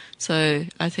anymore. So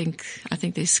I think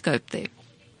there's scope there.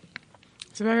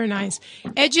 It's very nice.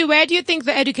 Edu, where do you think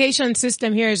the education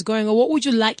system here is going, or what would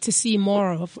you like to see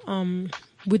more of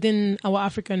within our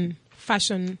African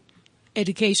fashion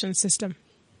education system?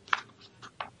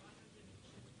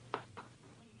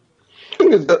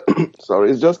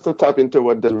 It's just to tap into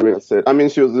what Desiree said. I mean,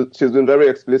 she's been very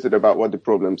explicit about what the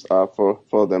problems are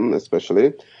for them,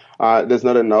 especially. There's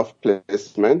not enough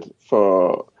placement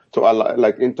to allow,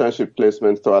 like internship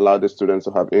placements, to allow the students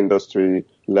to have industry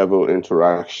level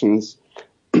interactions,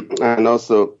 and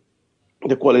also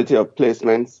the quality of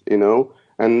placements,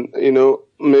 and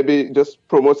maybe just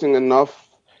promoting enough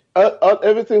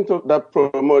everything that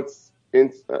promotes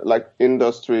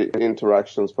industry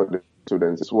interactions for the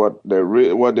students is what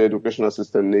the educational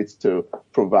system needs to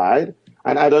provide.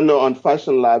 And I don't know, on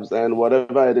fashion labs and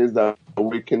whatever it is that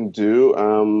we can do,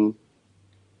 I'm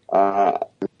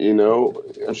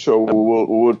sure we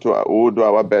will do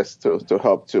our best to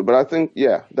help too. But I think,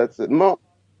 that's it. More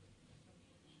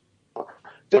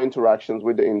interactions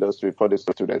with the industry for the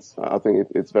students. I think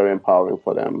it's very empowering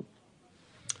for them.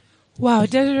 Wow,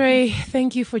 Desiree,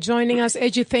 thank you for joining us.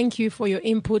 Edu, thank you for your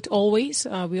input always.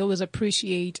 We always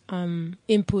appreciate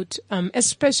input,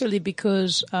 especially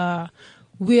because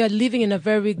we are living in a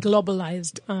very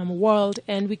globalized world,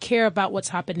 and we care about what's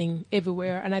happening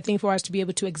everywhere. And I think for us to be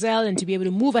able to excel and to be able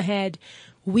to move ahead,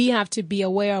 we have to be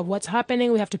aware of what's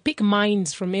happening. We have to pick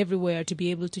minds from everywhere to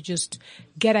be able to just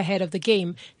get ahead of the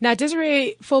game. Now,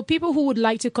 Desiree, for people who would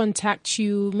like to contact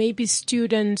you, maybe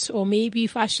students or maybe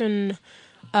fashion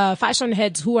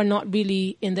heads who are not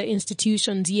really in the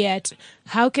institutions yet,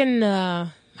 how can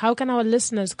our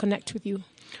listeners connect with you?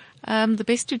 The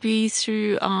best would be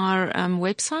through our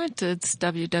website. It's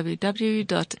www.ac.za/FADA,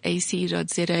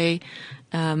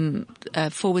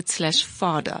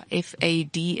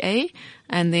 FADA,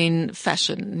 and then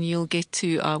fashion. You'll get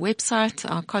to our website.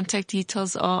 Our contact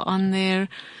details are on there.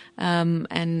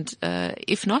 And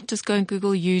if not, just go and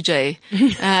Google UJ.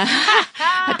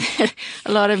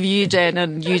 A lot of UJ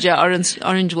and UJ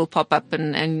Orange will pop up,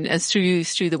 and through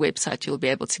the website you'll be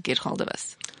able to get hold of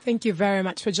us. Thank you very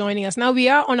much for joining us. Now we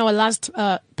are on our last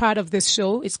part of this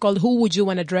show. It's called Who Would You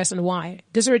Want to Dress and Why?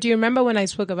 Desiree, do you remember when I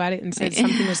spoke about it and said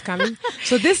something was coming?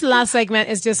 So this last segment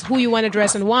is just who you want to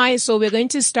dress and why. So we're going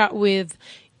to start with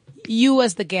you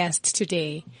as the guest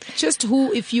today. Just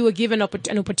who, if you were given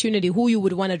an opportunity, who you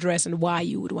would want to dress and why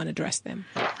you would want to dress them.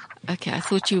 Okay, I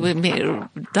thought you were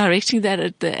directing that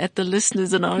at the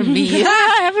listeners and not me.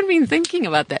 I haven't been thinking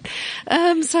about that.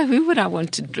 So who would I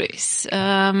want to dress?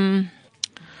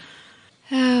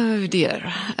 Oh dear.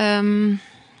 Do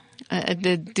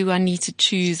I need to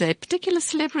choose a particular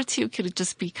celebrity, or could it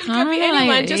just be It could be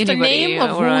anyone, just a name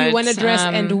of who you want to dress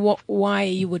and why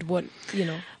you would want, why you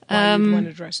would want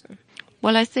to dress them.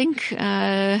 Well, I think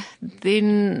then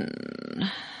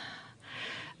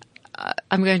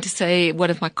I'm going to say one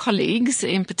of my colleagues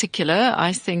in particular.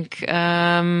 I think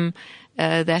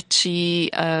that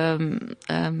she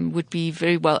would be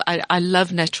very well. I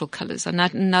love natural colors and I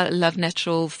love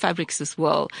natural fabrics as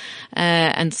well.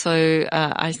 And so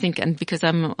I think, and because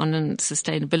I'm on a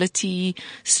sustainability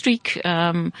streak,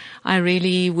 I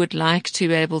really would like to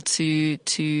be able to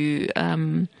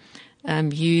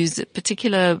use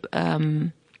particular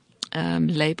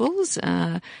labels,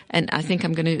 and I think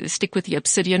I'm going to stick with the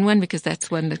obsidian one because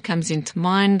that's one that comes into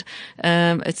mind.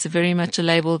 It's very much a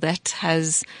label that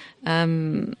has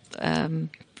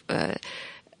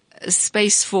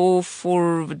space for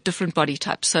different body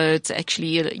types. So it's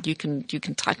actually you can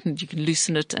tighten, you can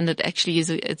loosen it, and it actually is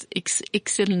it's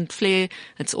excellent flare.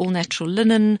 It's all natural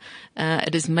linen.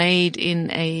 It is made in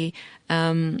a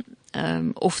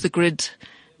off the grid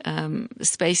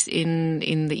space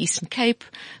in the Eastern Cape.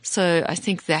 So I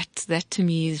think that to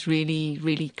me is really,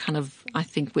 really kind of, I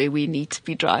think, where we need to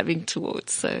be driving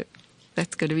towards. So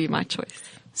that's going to be my choice.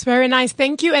 It's very nice.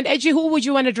 Thank you. And Edgy, who would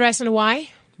you want to dress and why?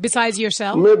 Besides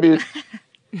yourself? Maybe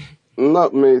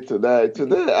not me today.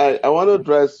 Today I want to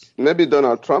dress maybe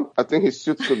Donald Trump. I think his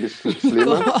suits could be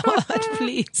slimmer. God,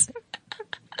 please.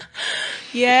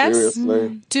 Yes.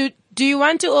 Seriously. Do you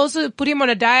want to also put him on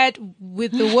a diet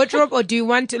with the wardrobe, or do you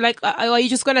want to or are you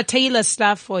just going to tailor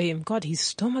stuff for him? God, his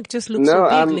stomach just looks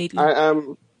so big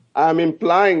lately. I'm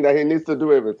implying that he needs to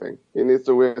do everything. He needs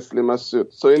to wear a slimmer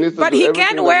suit. So he needs to But he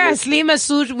can't wear a slimmer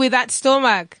suit with that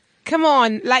stomach. Come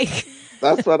on,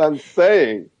 That's what I'm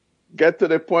saying. Get to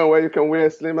the point where you can wear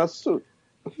a slimmer suit.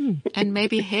 And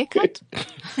maybe a haircut.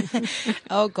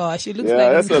 Oh gosh, it looks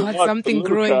like he's got something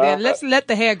growing there. Let's let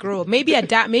the hair grow. Maybe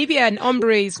an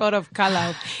ombre sort of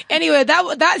color. Anyway,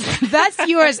 that's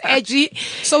yours, Edgy.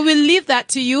 So we'll leave that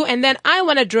to you. And then I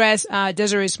want to dress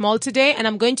Desiree Small today, and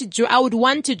I would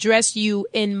want to dress you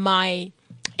in a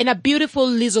beautiful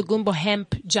Lizo Gumbo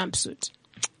hemp jumpsuit.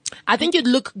 I think you'd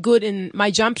look good in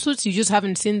my jumpsuits. You just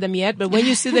haven't seen them yet. But when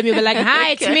you see them, you'll be like,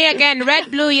 hi, it's me again.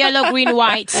 Red, blue, yellow, green,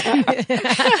 white.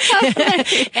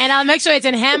 And I'll make sure it's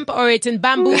in hemp or it's in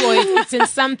bamboo or it's in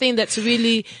something that's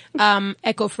really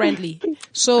eco-friendly.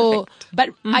 So, but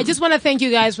I just want to thank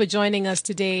you guys for joining us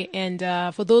today. And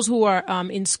for those who are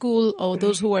in school, or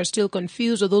those who are still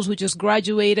confused, or those who just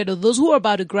graduated, or those who are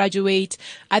about to graduate,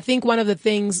 I think one of the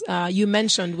things you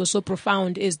mentioned was so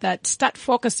profound is that start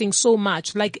focusing so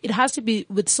much. Like, it has to be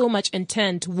with so much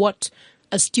intent what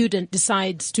a student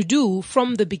decides to do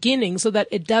from the beginning, so that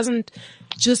it doesn't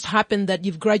just happen that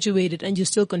you've graduated and you're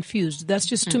still confused. That's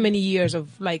just too many years of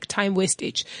time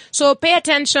wastage. So pay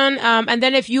attention. And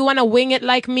then if you want to wing it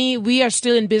like me, we are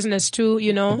still in business too,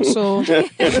 so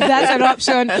that's an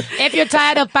option. If you're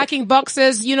tired of packing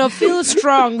boxes, feel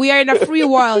strong. We are in a free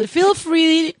world. Feel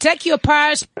free. Take your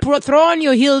purse, throw on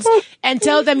your heels, and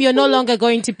tell them you're no longer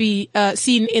going to be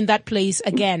seen in that place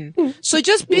again. So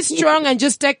just be strong and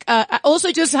just take,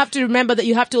 also just have to remember that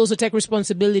you have to also take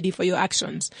responsibility for your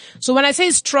actions. So when I say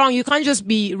strong, you can't just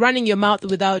be running your mouth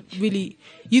without really,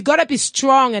 you gotta be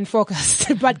strong and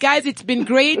focused. But guys, it's been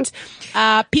great.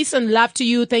 Peace and love to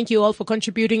you. Thank you all for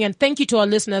contributing, and thank you to our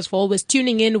listeners for always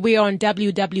tuning in. We are on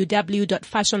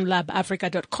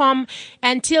www.fashionlabafrica.com.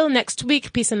 Until next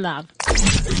week, peace and love.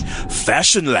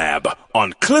 Fashion Lab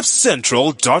on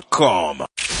CliffCentral.com.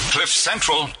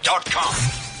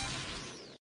 CliffCentral.com.